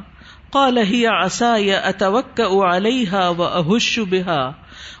موسیٰ قال ہی عصای اتوکأ علیہا واہش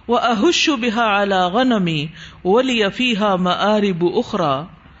بہا علی غنمی ولی فیہا مآرب اخرى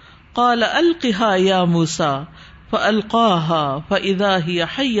قال القها یا موسیٰ فالقاها فاذا ہی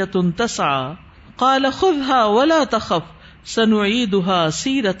حیۃ تسعى قال خذها ولا تخف سنعیدها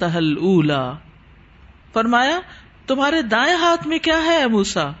سیرتها الاولی. فرمایا تمہارے دائیں ہاتھ میں کیا ہے اے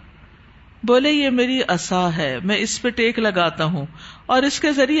موسیٰ؟ بولے یہ میری عصا ہے، میں اس پہ ٹیک لگاتا ہوں اور اس کے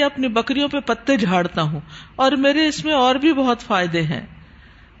ذریعے اپنی بکریوں پہ پتے جھاڑتا ہوں، اور میرے اس میں اور بھی بہت فائدے ہیں.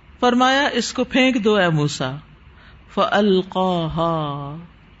 فرمایا اس کو پھینک دو اے موسیٰ. فَأَلْقَاهَا،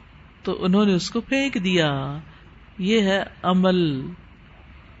 تو انہوں نے اس کو پھینک دیا. یہ ہے عمل.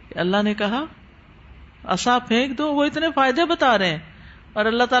 اللہ نے کہا عصا پھینک دو، وہ اتنے فائدے بتا رہے ہیں اور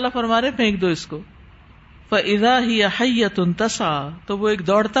اللہ تعالیٰ فرما رہے پھینک دو اس کو. فَإِذَا هِيَ حَيَّةٌ تَسْعَىٰ، تو وہ ایک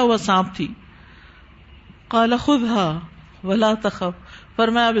دوڑتا ہوا سانپ تھی. قَالَ خُذْهَا وَلَا تَخَفْ،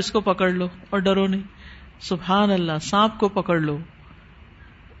 فرمایا اب اس کو پکڑ لو اور ڈرو نہیں. سبحان اللہ، سانپ کو پکڑ لو.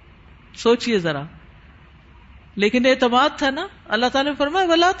 سوچئے ذرا، لیکن اعتماد تھا نا. اللہ تعالیٰ نے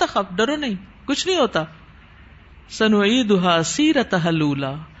فرمایا وَلَا تَخَفْ، ڈرو نہیں، کچھ نہیں ہوتا. سَنُعِيدُهَا سِيرَتَهَا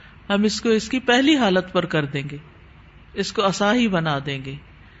الْأُولَىٰ، ہم اس کو اس کی پہلی حالت پر کر دیں گے، اس کو عصا ہی بنا دیں گے.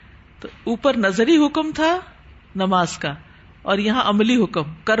 تو اوپر نظری حکم تھا نماز کا، اور یہاں عملی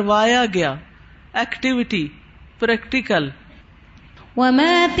حکم کروایا گیا، ایکٹیویٹی، پریکٹیکل.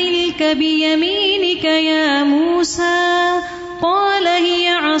 وما تلك بيمينك يا موسى قال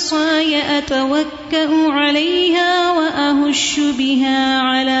هي عصاي أتوكأ عليها وأهش بها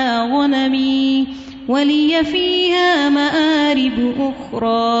على غنمي ولي فيها مآرب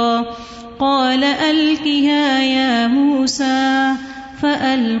أخرى قال ألقها يا موسى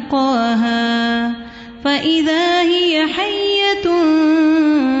فألقاها فإذا هي حية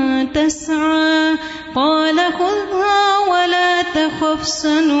تسعى قال خذها ولا تخف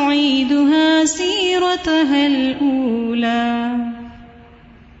سنعيدها سيرتها الأولى.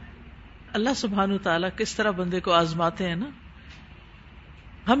 اللہ سبحانہ وتعالیٰ کس طرح بندے کو آزماتے ہیں نا.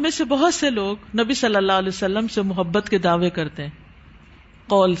 ہم میں سے بہت سے لوگ نبی صلی اللہ علیہ وسلم سے محبت کے دعوے کرتے ہیں،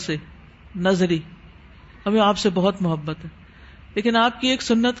 قول سے، نظری، ہمیں آپ سے بہت محبت ہے، لیکن آپ کی ایک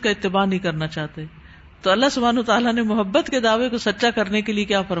سنت کا اتباع نہیں کرنا چاہتے. تو اللہ سبحانہ وتعالیٰ نے محبت کے دعوے کو سچا کرنے کے لیے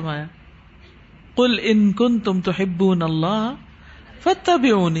کیا فرمایا؟ قل ان کنتم تحبون اللہ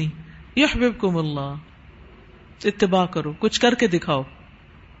فاتبعونی یحببکم اللہ. اتباع کرو، کچھ کر کے دکھاؤ.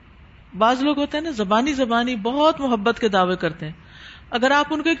 بعض لوگ ہوتے ہیں نا زبانی بہت محبت کے دعوے کرتے ہیں، اگر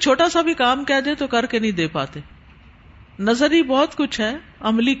آپ ان کو ایک چھوٹا سا بھی کام کہہ دیں تو کر کے نہیں دے پاتے. نظری بہت کچھ ہے،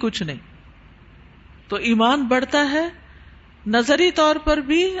 عملی کچھ نہیں. تو ایمان بڑھتا ہے نظری طور پر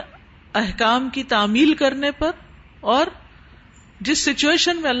بھی، احکام کی تعمیل کرنے پر، اور جس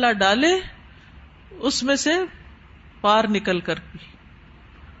سچویشن میں اللہ ڈالے اس میں سے پار نکل کر بھی.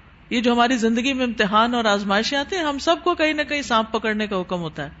 یہ جو ہماری زندگی میں امتحان اور آزمائشیں آتے ہیں، ہم سب کو کہیں نہ کہیں سانپ پکڑنے کا حکم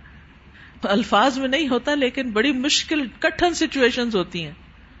ہوتا ہے. الفاظ میں نہیں ہوتا، لیکن بڑی مشکل کٹھن سچویشنز ہوتی ہیں،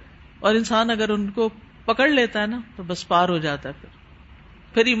 اور انسان اگر ان کو پکڑ لیتا ہے نا تو بس پار ہو جاتا ہے.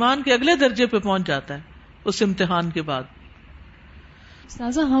 پھر ایمان کے اگلے درجے پہ پہنچ جاتا ہے اس امتحان کے بعد.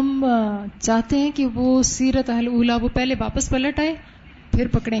 استاذہ ہم چاہتے ہیں کہ وہ سیرت اہل اولا، وہ پہلے واپس پلٹ آئے پھر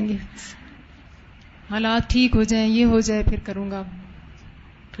پکڑیں گے، حالات ٹھیک ہو جائیں، یہ ہو جائے پھر کروں گا.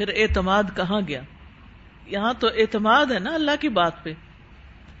 پھر اعتماد کہاں گیا؟ یہاں تو اعتماد ہے نا اللہ کی بات پہ.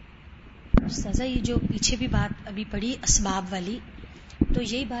 استاذہ یہ جو پیچھے بھی بات ابھی پڑھی اسباب والی، تو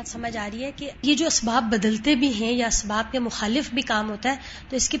یہی بات سمجھ آ رہی ہے کہ یہ جو اسباب بدلتے بھی ہیں یا اسباب کے مخالف بھی کام ہوتا ہے،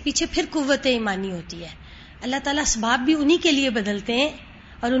 تو اس کے پیچھے پھر قوت ایمانی ہوتی ہے. اللہ تعالیٰ اسباب بھی انہی کے لیے بدلتے ہیں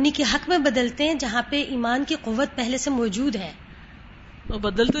اور انہی کے حق میں بدلتے ہیں جہاں پہ ایمان کی قوت پہلے سے موجود ہے. وہ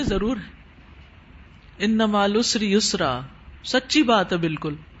بدلتے ضرور ہے. ان مع العسر یسرا، سچی بات ہے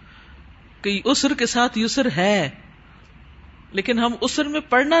بالکل کہ عسر کے ساتھ یسر ہے، لیکن ہم عسر میں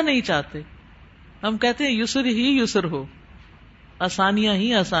پڑھنا نہیں چاہتے. ہم کہتے ہیں یسر ہی یسر ہو، آسانیاں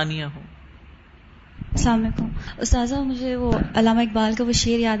ہی آسانیاں ہو. السلام علیکم استاذہ. مجھے وہ علامہ اقبال کا وہ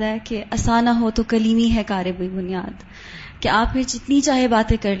شعر یاد آیا کہ آسان نہ ہو تو کلیمی ہے کار بے بنیاد، کہ آپ میں جتنی چاہے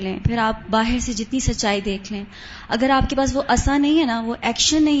باتیں کر لیں، پھر آپ باہر سے جتنی سچائی دیکھ لیں، اگر آپ کے پاس وہ آسان نہیں ہے نا، وہ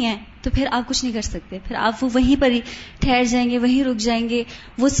ایکشن نہیں ہے، تو پھر آپ کچھ نہیں کر سکتے. پھر آپ وہ وہیں پر ہی ٹھہر جائیں گے، وہیں رک جائیں گے.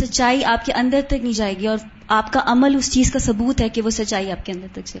 وہ سچائی آپ کے اندر تک نہیں جائے گی، اور آپ کا عمل اس چیز کا ثبوت ہے کہ وہ سچائی آپ کے اندر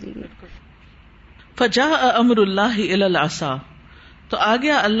تک چلے گی. فجاء امر اللہ الی العصا، تو آ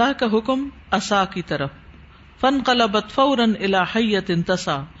گیا اللہ کا حکم عصا کی طرف. فانقلبت فورا الی حیۃ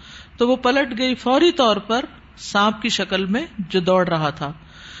تسعى، تو وہ پلٹ گئی فوری طور پر سانپ کی شکل میں جو دوڑ رہا تھا.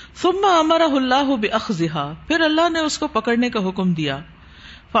 ثم امرہ اللہ باخذها، پھر اللہ نے اس کو پکڑنے کا حکم دیا.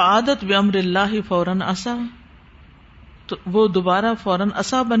 فعادت بامر اللہ فورا عصا، تو وہ دوبارہ فوراً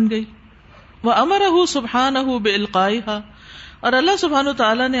عصا بن گئی. وامرہ سبحانہ بالقائها، اور اللہ سبحانہ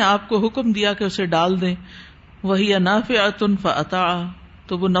تعالیٰ نے آپ کو حکم دیا کہ اسے ڈال دیں. وہی نافعۃ فاطاع،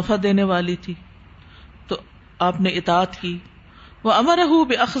 تو وہ نفع دینے والی تھی تو آپ نے اطاعت کی. وامرہ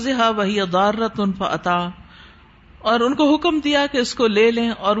باخذها وہی ضارۃ فاطاع، اور ان کو حکم دیا کہ اس کو لے لیں،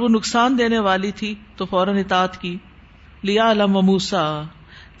 اور وہ نقصان دینے والی تھی تو فوراً اطاعت کی. لیعلم موسیٰ،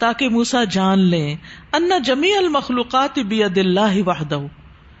 تاکہ موسیٰ جان لیں، ان جمیع المخلوقات بید اللہ وحدہ،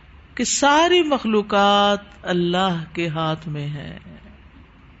 کہ ساری مخلوقات اللہ کے ہاتھ میں ہے.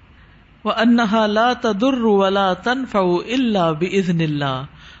 وانہا لا تضر ولا تنفع الا باذن اللہ،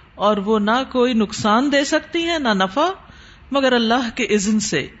 اور وہ نہ کوئی نقصان دے سکتی ہیں نہ نفع مگر اللہ کے اذن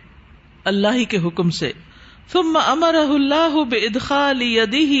سے، اللہ ہی کے حکم سے. ثم امرہ اللہ بادخال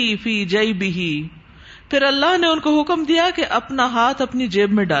یدہ فی جیبہ، پھر اللہ نے ان کو حکم دیا کہ اپنا ہاتھ اپنی جیب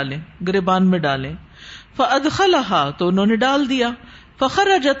میں ڈالیں، گریبان میں ڈالیں. فادخلہا، تو انہوں نے ڈال دیا.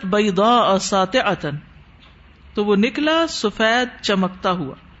 فخرجت بیضاء ساطعۃ، تو وہ نکلا سفید چمکتا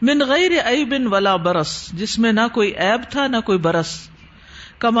ہوا. من غیر عیب ولا برس، جس میں نہ کوئی عیب تھا نہ کوئی برس.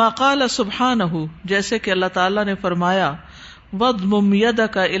 کما قال سبحانہ، جیسے کہ اللہ تعالیٰ نے فرمایا، وَاضْمُمْ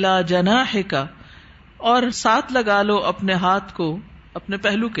يَدَكَ إِلَى جَنَاحِكَ، اور ساتھ لگا لو اپنے ہاتھ کو اپنے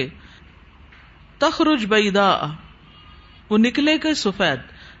پہلو کے. تخرج بیضاء، وہ نکلے گا سفید.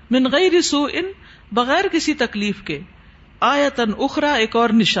 من غیر سوء، بغیر کسی تکلیف کے. آیتن اخرى، ایک اور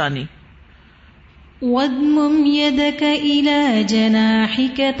نشانی. وَاضْمُمْ يَدَكَ إِلَى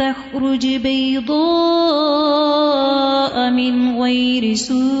جَنَاحِكَ تَخْرُجْ بَيْضَاءَ مِنْ غَيْرِ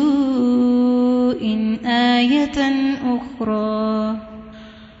سُوءٍ آیَةً أُخْرَى.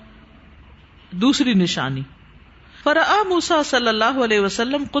 دوسری نشانی. فرآ موسیٰ صلی اللہ علیہ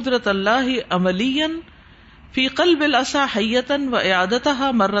وسلم قدرت اللہ عملیاً فی قلب العصا حیۃ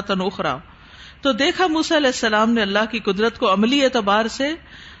وإعادتها مرۃ اخرى، تو دیکھا موسیٰ علیہ السلام نے اللہ کی قدرت کو عملی اعتبار سے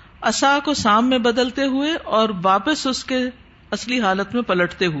عصا کو سام میں بدلتے ہوئے اور واپس اس کے اصلی حالت میں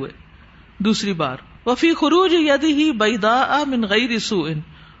پلٹتے ہوئے دوسری بار. وفی خروج یدہ بیضاء من غیر سوء،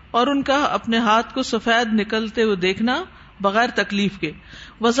 اور ان کا اپنے ہاتھ کو سفید نکلتے ہوئے دیکھنا بغیر تکلیف کے.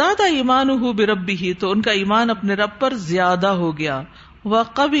 وزاد ایمانہ بربہ، تو ان کا ایمان اپنے رب پر زیادہ ہو گیا.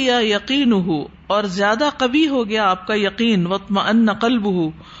 وقوی یقینہ، اور زیادہ قوی ہو گیا آپ کا یقین. واطمأن قلبہ،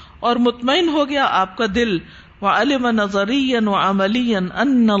 اور مطمئن ہو گیا آپ کا دل. وعلم نظریا وعملیا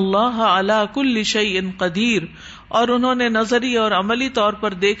ان اللہ علی کل شیء قدیر، اور انہوں نے نظری اور عملی طور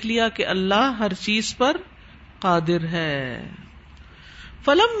پر دیکھ لیا کہ اللہ ہر چیز پر قادر ہے.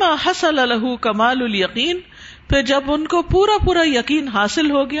 فلما حصل له کمال الیقین، پھر جب ان کو پورا پورا یقین حاصل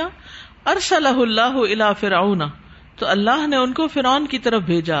ہو گیا، ارسلہ اللہ الی فرعون، تو اللہ نے ان کو فرعون کی طرف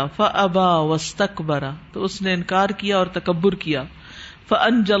بھیجا. فابا واستکبر، تو اس نے انکار کیا اور تکبر کیا.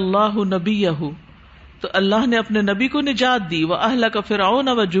 فانجى اللہ نبیہ، تو اللہ نے اپنے نبی کو نجات دی. واہلک فرعون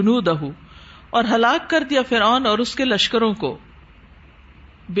وجنودہ، اور ہلاک کر دیا فرعون اور اس کے لشکروں کو.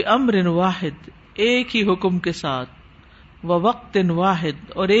 بامر واحد، ایک ہی حکم کے ساتھ. ووقت واحد،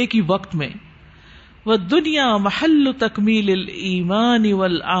 اور ایک ہی وقت میں. والدنیا محل تکمیل الایمان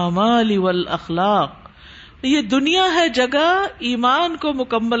والاعمال والاخلاق، یہ دنیا ہے جگہ ایمان کو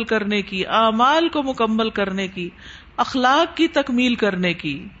مکمل کرنے کی، اعمال کو مکمل کرنے کی، اخلاق کی تکمیل کرنے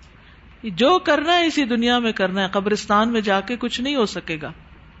کی. جو کرنا ہے اسی دنیا میں کرنا ہے، قبرستان میں جا کے کچھ نہیں ہو سکے گا.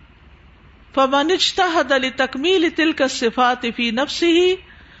 فمن اجتہد لتکمیل تلک الصفات فی نفسہ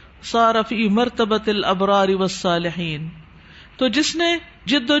صار فی مرتبۃ الابرار والصالحین، تو جس نے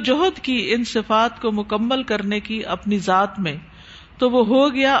جد و جہد کی ان صفات کو مکمل کرنے کی اپنی ذات میں، تو وہ ہو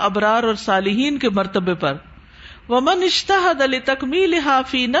گیا ابرار اور صالحین کے مرتبے پر. ومن اجتہد لتکمیلها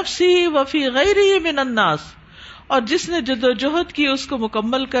فی نفسہ وفی غیرہ من الناس، اور جس نے جد و جہد کی اس کو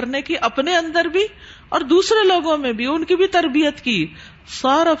مکمل کرنے کی اپنے اندر بھی اور دوسرے لوگوں میں بھی، ان کی بھی تربیت کی،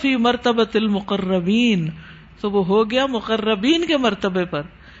 صار فی مرتبۃ المقربین، تو وہ ہو گیا مقربین کے مرتبے پر.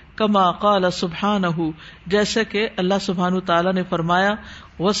 کما قال سبحانہ، جیسے کہ اللہ سبحانہ تعالی نے فرمایا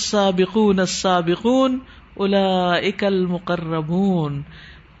والسابقون السابقون اولئک المقربون،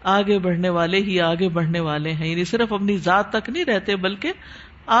 آگے بڑھنے والے ہی آگے بڑھنے والے ہیں، یعنی صرف اپنی ذات تک نہیں رہتے بلکہ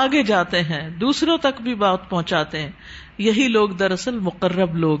آگے جاتے ہیں، دوسروں تک بھی بات پہنچاتے ہیں، یہی لوگ دراصل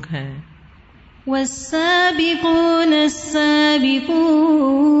مقرب لوگ ہیں. والسابقون السابقون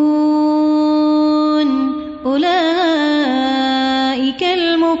اولئک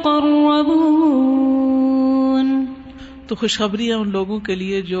المقربون. تو خوشخبری ہے ان لوگوں کے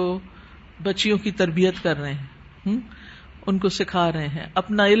لیے جو بچیوں کی تربیت کر رہے ہیں، ان کو سکھا رہے ہیں،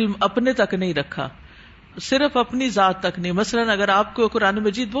 اپنا علم اپنے تک نہیں رکھا، صرف اپنی ذات تک نہیں. مثلا اگر آپ کو قرآن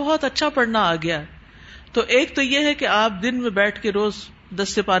مجید بہت اچھا پڑھنا آ گیا ہے تو ایک تو یہ ہے کہ آپ دن میں بیٹھ کے روز 10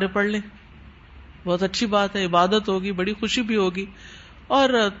 سپارے پڑھ لیں، بہت اچھی بات ہے، عبادت ہوگی، بڑی خوشی بھی ہوگی، اور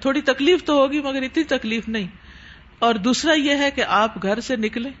تھوڑی تکلیف تو ہوگی مگر اتنی تکلیف نہیں. اور دوسرا یہ ہے کہ آپ گھر سے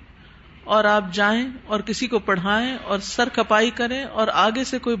نکلیں اور آپ جائیں اور کسی کو پڑھائیں اور سر کھپائی کریں اور آگے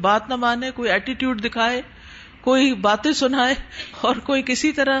سے کوئی بات نہ مانے، کوئی ایٹیٹیوڈ دکھائے، کوئی باتیں سنائے اور کوئی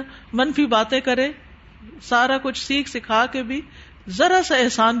کسی طرح منفی باتیں کرے، سارا کچھ سیکھ سکھا کے بھی ذرا سا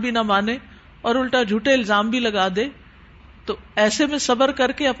احسان بھی نہ مانے اور الٹا جھوٹے الزام بھی لگا دے، تو ایسے میں صبر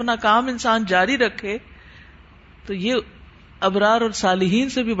کر کے اپنا کام انسان جاری رکھے تو یہ ابرار اور صالحین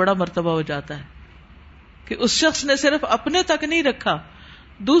سے بھی بڑا مرتبہ ہو جاتا ہے کہ اس شخص نے صرف اپنے تک نہیں رکھا،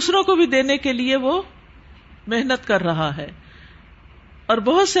 دوسروں کو بھی دینے کے لیے وہ محنت کر رہا ہے. اور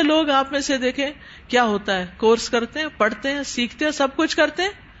بہت سے لوگ آپ میں سے دیکھیں کیا ہوتا ہے، کورس کرتے ہیں، پڑھتے ہیں، سیکھتے ہیں، سب کچھ کرتے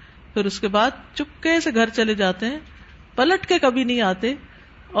ہیں، پھر اس کے بعد چپکے سے گھر چلے جاتے ہیں، پلٹ کے کبھی نہیں آتے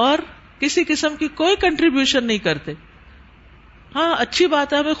اور کسی قسم کی کوئی کنٹریبیوشن نہیں کرتے. ہاں اچھی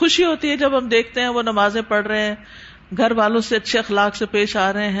بات ہے، ہمیں خوشی ہوتی ہے جب ہم دیکھتے ہیں وہ نمازیں پڑھ رہے ہیں، گھر والوں سے اچھے اخلاق سے پیش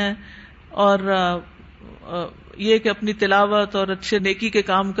آ رہے ہیں، اور یہ کہ اپنی تلاوت اور اچھے نیکی کے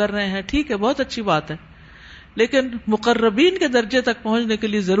کام کر رہے ہیں، ٹھیک ہے، بہت اچھی بات ہے. لیکن مقربین کے درجے تک پہنچنے کے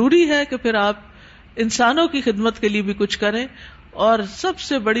لیے ضروری ہے کہ پھر آپ انسانوں کی خدمت کے لیے بھی کچھ کریں، اور سب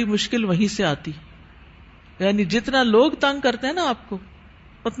سے بڑی مشکل وہیں سے آتی، یعنی جتنا لوگ تنگ کرتے ہیں نا آپ کو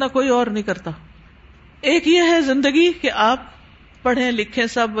اتنا کوئی اور نہیں کرتا. ایک یہ ہے زندگی کہ آپ پڑھیں لکھیں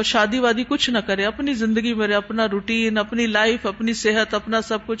سب، شادی وادی کچھ نہ کریں، اپنی زندگی میں اپنا روٹین، اپنی لائف، اپنی صحت، اپنا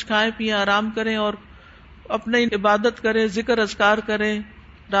سب کچھ کھائیں پیئیں، آرام کریں اور اپنی عبادت کریں، ذکر اذکار کریں،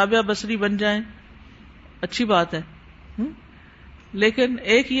 رابعہ بصری بن جائیں، اچھی بات ہے. لیکن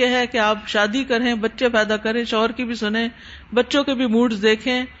ایک یہ ہے کہ آپ شادی کریں، بچے پیدا کریں، شوہر کی بھی سنیں، بچوں کے بھی موڈز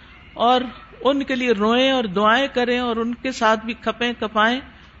دیکھیں اور ان کے لیے روئیں اور دعائیں کریں اور ان کے ساتھ بھی کھپیں کپائیں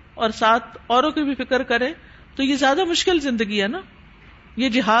اور ساتھ اوروں کی بھی فکر کریں، تو یہ زیادہ مشکل زندگی ہے نا، یہ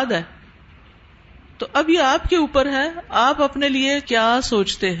جہاد ہے. تو اب یہ آپ کے اوپر ہے، آپ اپنے لیے کیا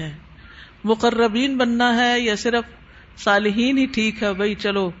سوچتے ہیں، مقربین بننا ہے یا صرف صالحین ہی ٹھیک ہے؟ بھائی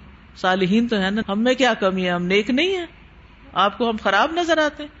چلو صالحین تو ہے نا، ہم میں کیا کمی ہے، ہم نیک نہیں ہیں، آپ کو ہم خراب نظر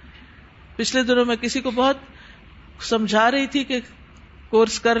آتے ہیں. پچھلے دنوں میں کسی کو بہت سمجھا رہی تھی کہ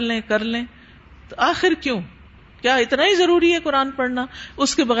کورس کر لیں تو آخر کیوں، کیا اتنا ہی ضروری ہے قرآن پڑھنا؟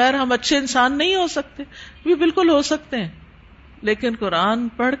 اس کے بغیر ہم اچھے انسان نہیں ہو سکتے؟ بھی بالکل ہو سکتے ہیں، لیکن قرآن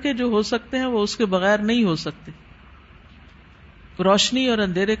پڑھ کے جو ہو سکتے ہیں وہ اس کے بغیر نہیں ہو سکتے. روشنی اور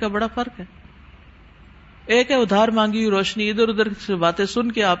اندھیرے کا بڑا فرق ہے. ایک ہے ادھار مانگی ہوئی روشنی، ادھر ادھر سے باتیں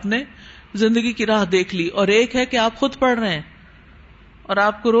سن کے آپ نے زندگی کی راہ دیکھ لی، اور ایک ہے کہ آپ خود پڑھ رہے ہیں اور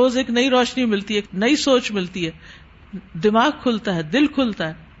آپ کو روز ایک نئی روشنی ملتی ہے، ایک نئی سوچ ملتی ہے، دماغ کھلتا ہے، دل کھلتا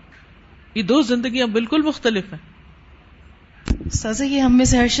ہے. یہ دو زندگیاں بالکل مختلف ہیں. سازا یہ ہم میں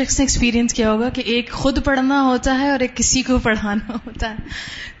سے ہر شخص نے ایکسپیرینس کیا ہوگا کہ ایک خود پڑھنا ہوتا ہے اور ایک کسی کو پڑھانا ہوتا ہے.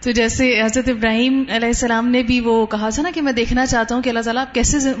 تو جیسے حضرت ابراہیم علیہ السلام نے بھی وہ کہا تھا نا کہ میں دیکھنا چاہتا ہوں کہ اللہ تعالیٰ آپ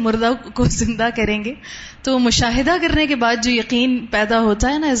کیسے مردہ کو زندہ کریں گے، تو مشاہدہ کرنے کے بعد جو یقین پیدا ہوتا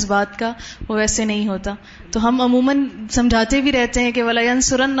ہے نا اس بات کا، وہ ویسے نہیں ہوتا. تو ہم عموماً سمجھاتے بھی رہتے ہیں کہ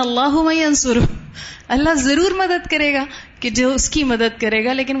وَلَيَنْصُرَنَّ اللَّهُ مَن يَنْصُرُهُ، اللہ ضرور مدد کرے گا کہ جو اس کی مدد کرے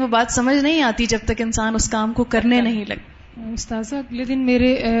گا، لیکن وہ بات سمجھ نہیں آتی جب تک انسان اس کام کو کرنے نہیں لگتا. استاذہ اگلے دن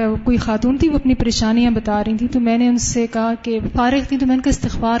میرے کوئی خاتون تھی، وہ اپنی پریشانیاں بتا رہی تھی، تو میں نے ان سے کہا کہ فارغ تھی تو میں ان کا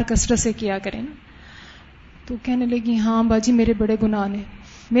استغفار کثرت سے کیا کریں نا. تو کہنے لگی ہاں باجی میرے بڑے گناہ ہیں،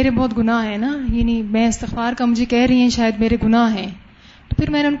 میرے بہت گناہ ہیں نا، یعنی میں استغفار کا مجھے کہہ رہی ہیں شاید میرے گناہ ہیں. تو پھر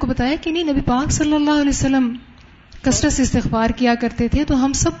میں نے ان کو بتایا کہ نہیں، نبی پاک صلی اللہ علیہ وسلم کثرت سے استغفار کیا کرتے تھے، تو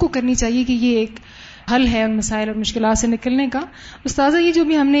ہم سب کو کرنی چاہیے کہ یہ ایک حل ہے ان مسائل اور مشکلات سے نکلنے کا. استاذہ یہ جو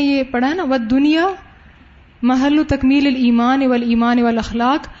بھی ہم نے یہ پڑھا ہے نا، وَالدُّنْيَا محل تکمیل الایمان والایمان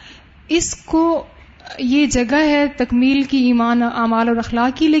والاخلاق، اس کو یہ جگہ ہے تکمیل کی ایمان، اعمال اور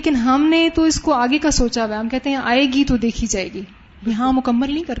اخلاق کی، لیکن ہم نے تو اس کو آگے کا سوچا ہوا ہے. ہم کہتے ہیں آئے گی تو دیکھی جائے گی، یہاں مکمل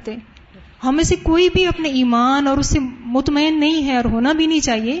نہیں کرتے. ہم میں سے کوئی بھی اپنے ایمان اور اس سے مطمئن نہیں ہے اور ہونا بھی نہیں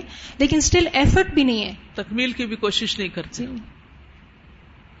چاہیے، لیکن اسٹل ایفرٹ بھی نہیں ہے، تکمیل کی بھی کوشش نہیں کرتے.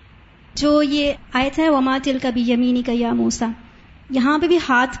 جو یہ آیت ہے وما تلک بیمینک یا موسیٰ، یہاں پہ بھی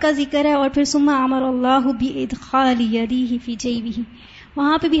ہاتھ کا ذکر ہے، اور پھر ثم امر اللہ بادخال یدیہ فی جیبہ،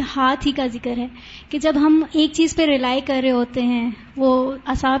 وہاں پہ بھی ہاتھ ہی کا ذکر ہے کہ جب ہم ایک چیز پہ ریلائی کر رہے ہوتے ہیں، وہ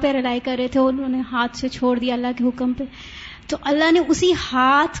عصا پہ ریلائی کر رہے تھے، انہوں نے ہاتھ سے چھوڑ دیا اللہ کے حکم پہ، تو اللہ نے اسی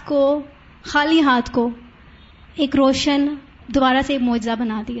ہاتھ کو، خالی ہاتھ کو ایک روشن دوبارہ سے ایک معجزہ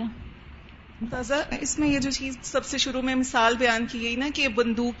بنا دیا. تازہ اس میں یہ جو چیز سب سے شروع میں مثال بیان کی گئی نا کہ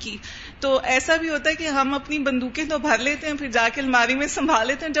بندوق کی، تو ایسا بھی ہوتا ہے کہ ہم اپنی بندوقیں تو بھر لیتے ہیں، پھر جا کے الماری میں سنبھال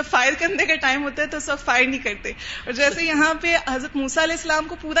لیتے ہیں، جب فائر کرنے کا ٹائم ہوتا ہے تو سب فائر نہیں کرتے. اور جیسے یہاں پہ حضرت موسیٰ علیہ السلام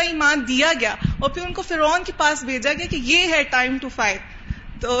کو پورا ایمان دیا گیا اور پھر ان کو فرعون کے پاس بھیجا گیا کہ یہ ہے ٹائم ٹو فائر،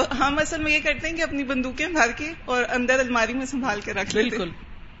 تو ہم اصل میں یہ کرتے ہیں کہ اپنی بندوقیں بھر کے اور اندر الماری میں سنبھال کے رکھ لیتے ہیں. بالکل،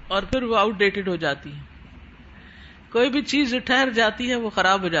 اور پھر وہ آؤٹ ڈیٹڈ ہو جاتی ہے. کوئی بھی چیز ٹھہر جاتی ہے وہ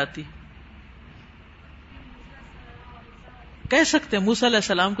خراب ہو جاتی. کہہ سکتے ہیں موسیٰ علیہ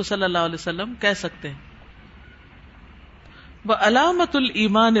السلام کو صلی اللہ علیہ وسلم کہہ سکتے ہیں. وعلامۃ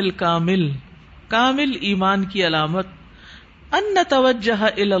الایمان الکامل، کامل ایمان کی علامت ان نتوجہ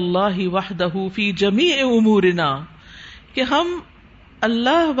الی اللہ وحدہ فی جمیع امورنا، کہ ہم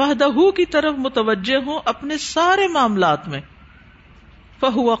اللہ وحدہ کی طرف متوجہ ہوں اپنے سارے معاملات میں.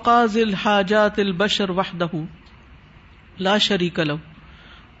 فہو قاضی الحاجات البشر وحدہ لا شریک لہ،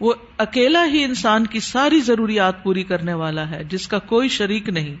 وہ اکیلا ہی انسان کی ساری ضروریات پوری کرنے والا ہے جس کا کوئی شریک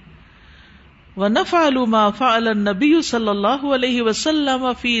نہیں. وَنَفْعَلُ مَا فَعَلَ النَّبِيُّ صلی اللہ علیہ وسلم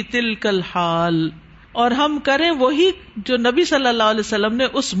فی تِلْكَ الْحَالِ، اور ہم کریں وہی جو نبی صلی اللہ علیہ وسلم نے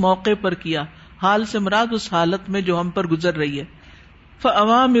اس موقع پر کیا. حال سے مراد اس حالت میں جو ہم پر گزر رہی ہے.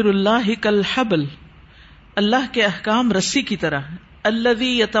 فَأَوَامِرُ اللَّهِ كَالْحَبْلِ، اللہ کے احکام رسی کی طرح ہے.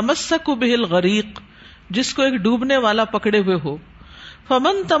 الَّذِي يَتَمَسَّكُ بِهِ الْغَرِيقُ، جس کو ایک ڈوبنے والا پکڑے ہوئے ہو.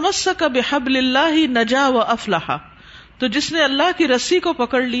 فمن تمسک بحبل اللہ نجا وافلح، تو جس نے اللہ کی رسی کو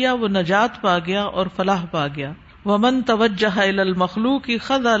پکڑ لیا وہ نجات پا گیا اور فلاح پا گیا. ومن توجہ الی المخلوق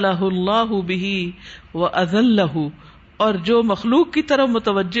خذلہ اللہ بہ واذلہ، اور جو مخلوق کی طرف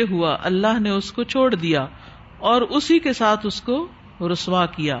متوجہ ہوا اللہ نے اس کو چھوڑ دیا اور اسی کے ساتھ اس کو رسوا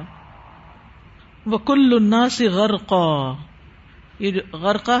کیا. وکل الناس غرقا، یہ جو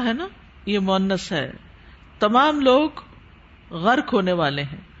غرقہ ہے نا یہ مؤنث ہے، تمام لوگ غرق ہونے والے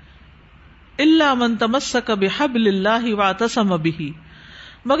ہیں. الا من تمسک بحبل اللہ واعتصم بہ،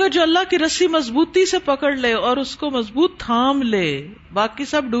 مگر جو اللہ کی رسی مضبوطی سے پکڑ لے اور اس کو مضبوط تھام لے، باقی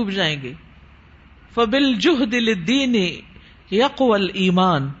سب ڈوب جائیں گے. فبالجہد للدین یقوی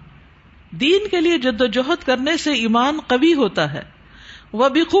الایمان، دین کے لیے جدوجہد کرنے سے ایمان قوی ہوتا ہے.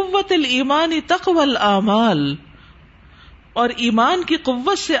 وبقوت الایمان تقوی الاعمال، اور ایمان کی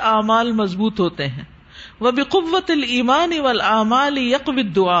قوت سے اعمال مضبوط ہوتے ہیں. وبقوت الایمان والاعمال یقوی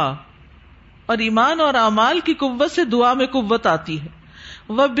الدعاء، اور ایمان اور اعمال کی قوت سے دعا میں قوت آتی ہے.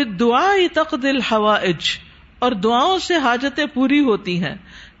 وبالدعاء تقضی الحوائج، اور دعاؤں سے حاجتیں پوری ہوتی ہیں.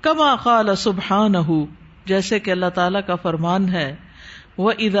 کما قال سبحانہ، جیسے کہ اللہ تعالیٰ کا فرمان ہے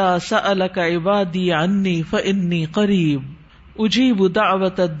وَإِذَا سَأَلَكَ عِبَادِي عَنِّي فَإِنِّي قَرِيبٌ أُجِيبُ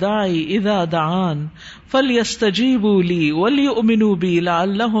دَعْوَةَ الدَّاعِ إِذَا دَعَانِ فَلْيَسْتَجِيبُوا لِي وَلْيُؤْمِنُوا بِي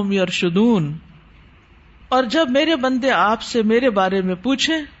لَعَلَّهُمْ يَرْشُدُونَ. اور جب میرے بندے آپ سے میرے بارے میں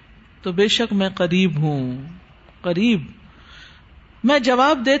پوچھیں تو بے شک میں قریب ہوں، قریب میں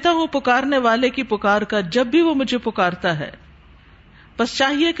جواب دیتا ہوں پکارنے والے کی پکار کا جب بھی وہ مجھے پکارتا ہے. بس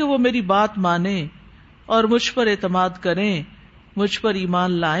چاہیے کہ وہ میری بات مانیں اور مجھ پر اعتماد کریں، مجھ پر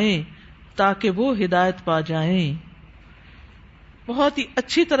ایمان لائیں تاکہ وہ ہدایت پا جائیں. بہت ہی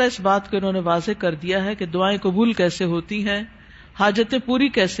اچھی طرح اس بات کو انہوں نے واضح کر دیا ہے کہ دعائیں قبول کیسے ہوتی ہیں، حاجتیں پوری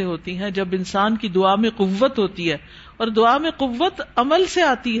کیسے ہوتی ہیں. جب انسان کی دعا میں قوت ہوتی ہے، اور دعا میں قوت عمل سے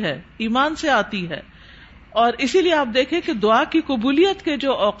آتی ہے، ایمان سے آتی ہے. اور اسی لیے آپ دیکھیں کہ دعا کی قبولیت کے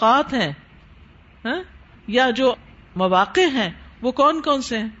جو اوقات ہیں یا جو مواقع ہیں وہ کون کون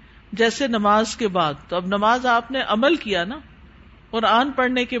سے ہیں. جیسے نماز کے بعد، تو اب نماز آپ نے عمل کیا نا، قرآن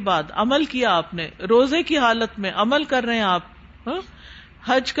پڑھنے کے بعد عمل کیا آپ نے، روزے کی حالت میں عمل کر رہے ہیں آپ،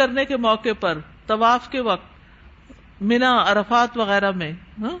 حج کرنے کے موقع پر، طواف کے وقت، منا، عرفات وغیرہ میں.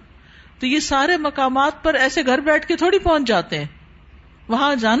 تو یہ سارے مقامات پر ایسے گھر بیٹھ کے تھوڑی پہنچ جاتے ہیں،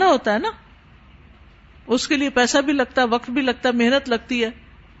 وہاں جانا ہوتا ہے نا، اس کے لیے پیسہ بھی لگتا ہے، وقت بھی لگتا ہے، محنت لگتی ہے.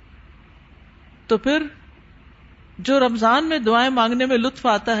 تو پھر جو رمضان میں دعائیں مانگنے میں لطف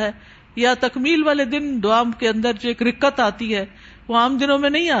آتا ہے، یا تکمیل والے دن دعا کے اندر جو ایک رکت آتی ہے وہ عام دنوں میں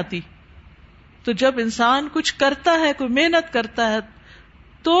نہیں آتی. تو جب انسان کچھ کرتا ہے، کوئی محنت کرتا ہے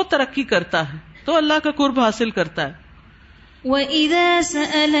تو ترقی کرتا ہے، تو اللہ کا قرب حاصل کرتا ہے. وَإِذَا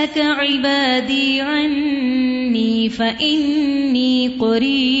سَأَلَكَ عِبَادِي عَنِّي فَإِنِّي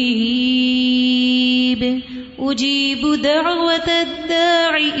قَرِيبٌ أُجِيبُ دَعْوَةَ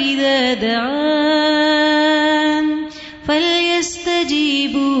الدَّاعِ إِذَا دَعَانِ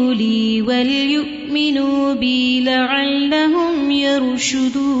فَلْيَسْتَجِيبُوا لِي وَلْيُؤْمِنُوا بِي لَعَلَّهُمْ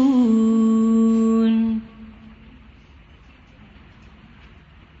يَرْشُدُونَ.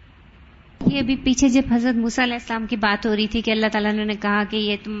 یہ ابھی پیچھے جب حضرت موسیٰ علیہ السلام کی بات ہو رہی تھی کہ اللہ تعالیٰ نے کہا کہ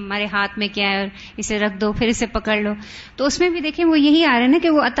یہ تمہارے ہاتھ میں کیا ہے اور اسے رکھ دو پھر اسے پکڑ لو، تو اس میں بھی دیکھیں وہ یہی آ رہا ہے نا کہ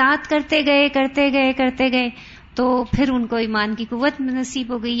وہ اطاعت کرتے گئے تو پھر ان کو ایمان کی قوت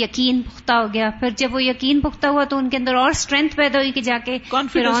نصیب ہو گئی، یقین پختہ ہو گیا. پھر جب وہ یقین پختہ ہوا تو ان کے اندر اور اسٹرینتھ پیدا ہوئی کہ جا کے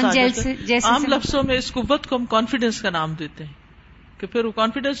فرعون جیسے عام لفظوں میں اس قوت کو ہم کانفیڈنس کا نام دیتے ہیں کہ پھر وہ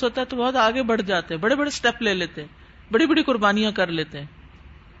کانفیڈنس ہوتا ہے تو بہت آگے بڑھ جاتے ہیں، بڑے بڑے اسٹیپ لے لیتے ہیں، بڑی بڑی قربانیاں کر لیتے ہیں.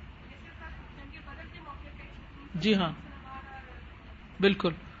 جی ہاں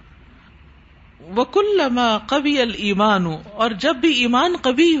بالکل. وَكُلَّمَا قَوِيَ الْإِيمَانُ، اور جب بھی ایمان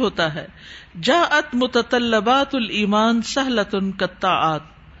قوی ہوتا ہے، جاءت متطلبات الایمان سہلۃ کالطاعات،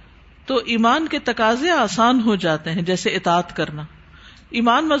 تو ایمان کے تقاضے آسان ہو جاتے ہیں جیسے اطاعت کرنا.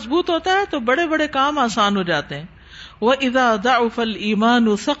 ایمان مضبوط ہوتا ہے تو بڑے بڑے کام آسان ہو جاتے ہیں. وَإِذَا ضَعُفَ الْإِيمَانُ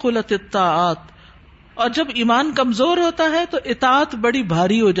ثَقُلَتِ الطَّاعَاتُ، اور جب ایمان کمزور ہوتا ہے تو اطاعت بڑی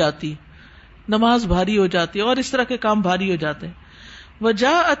بھاری ہو جاتی، نماز بھاری ہو جاتی ہے اور اس طرح کے کام بھاری ہو جاتے ہیں.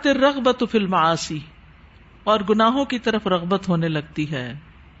 وجاءت الرغبۃ فی المعاصی، اور گناہوں کی طرف رغبت ہونے لگتی ہے.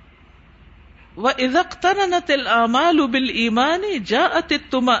 وَإِذَا اقْتَرَنَتِ الْأَعْمَالُ بِالْإِيمَانِ جَاءَتِ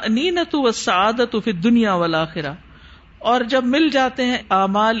الطُّمَأْنِينَةُ وَالسَّعَادَةُ فِي الدُّنْيَا وَالْآخِرَةِ، اور جب مل جاتے ہیں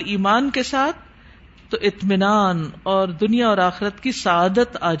اعمال ایمان کے ساتھ تو اطمینان اور دنیا اور آخرت کی سعادت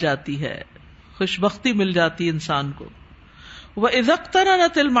آ جاتی ہے، خوشبختی مل جاتی انسان کو. وَإِذَا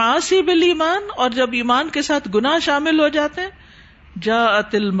اقْتَرَنَتِ الْمَعَاصِي بِالْإِيمَانِ، اور جب ایمان کے ساتھ گناہ شامل ہو جاتے ہیں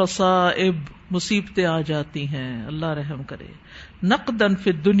جاءت المصائب، مصیبتیں آ جاتی ہیں، اللہ رحم کرے. نقداً فی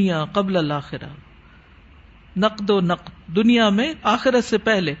الدنیا قبل الآخرہ، نقد و نقد، دنیا میں آخرت سے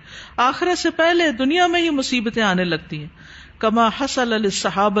پہلے، آخرت سے پہلے دنیا میں ہی مصیبتیں آنے لگتی ہیں. کما حصل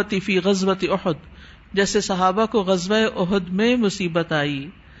للصحابۃ فی غزوۃ احد، جیسے صحابہ کو غزوہ احد میں مصیبت آئی.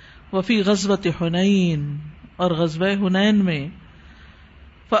 وفی غزوۃ حنین، اور غزوہ حنین میں.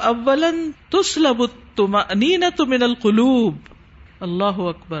 فاولاً تسلب الطمأنینۃ من القلوب، اللہ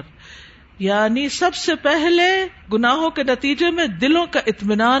اکبر، یعنی سب سے پہلے گناہوں کے نتیجے میں دلوں کا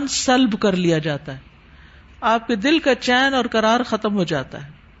اطمینان سلب کر لیا جاتا ہے، آپ کے دل کا چین اور قرار ختم ہو جاتا ہے.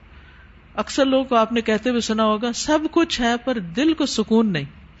 اکثر لوگوں کو آپ نے کہتے ہوئے سنا ہوگا سب کچھ ہے پر دل کو سکون نہیں،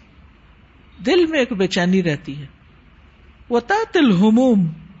 دل میں ایک بے چینی رہتی ہے. وَتَأْتِي الْهُمُومُ،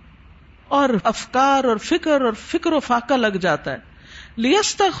 اور افکار اور فکر و فاقہ لگ جاتا ہے.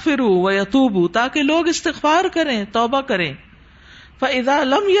 لِيَسْتَغْفِرُوا وَيَتُوبُوا، تاکہ لوگ استغفار کریں، توبہ کریں. فَإِذَا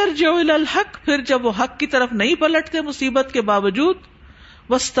لَمْ يَرْجِعُوا إِلَى الْحَقِّ، پھر جب وہ حق کی طرف نہیں پلٹتے مصیبت کے باوجود.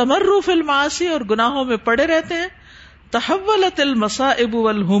 وَاسْتَمَرُّوا فِي الْمَعَاصِي، اور گناہوں میں پڑے رہتے ہیں. تَحَوَّلَتِ الْمَصَائِبُ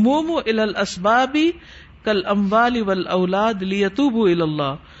وَالْهُمُومُ إِلَى الْأَسْبَابِ كَالْأَمْوَالِ وَالْأَوْلَادِ لِيَتُوبُوا إِلَى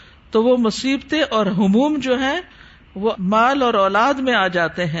اللَّهِ، تو وہ مصیبتیں اور ہموم جو ہیں وہ مال اور اولاد میں آ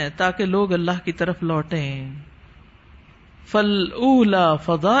جاتے ہیں تاکہ لوگ اللہ کی طرف لوٹیں. فَالْأُولَى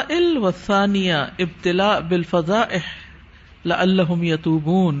فَضَائِل وَالثَّانِيَةُ ابتلاء بِالْفَضَائِحِ لَعَلَّهُمْ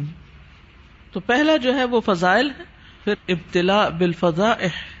يَتُوبُونَ، تو پہلا جو ہے وہ فضائل ہے، پھر ابتلاء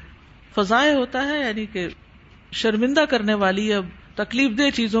بالفضائح. فضائح ہوتا ہے یعنی کہ شرمندہ کرنے والی یا تکلیف دہ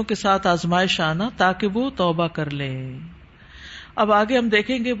چیزوں کے ساتھ آزمائش آنا تاکہ وہ توبہ کر لیں. اب آگے ہم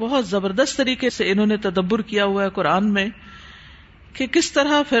دیکھیں گے بہت زبردست طریقے سے انہوں نے تدبر کیا ہوا ہے قرآن میں کہ کس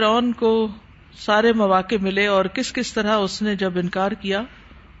طرح فرعون کو سارے مواقع ملے اور کس کس طرح اس نے جب انکار کیا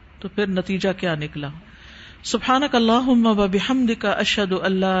تو پھر نتیجہ کیا نکلا. سبحانک اللہم و بحمدک اشہد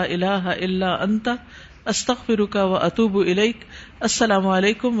ان لا الہ الا انت استغفرک و اتوب الیک. السلام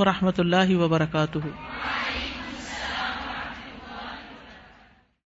علیکم و رحمۃ اللہ وبرکاتہ.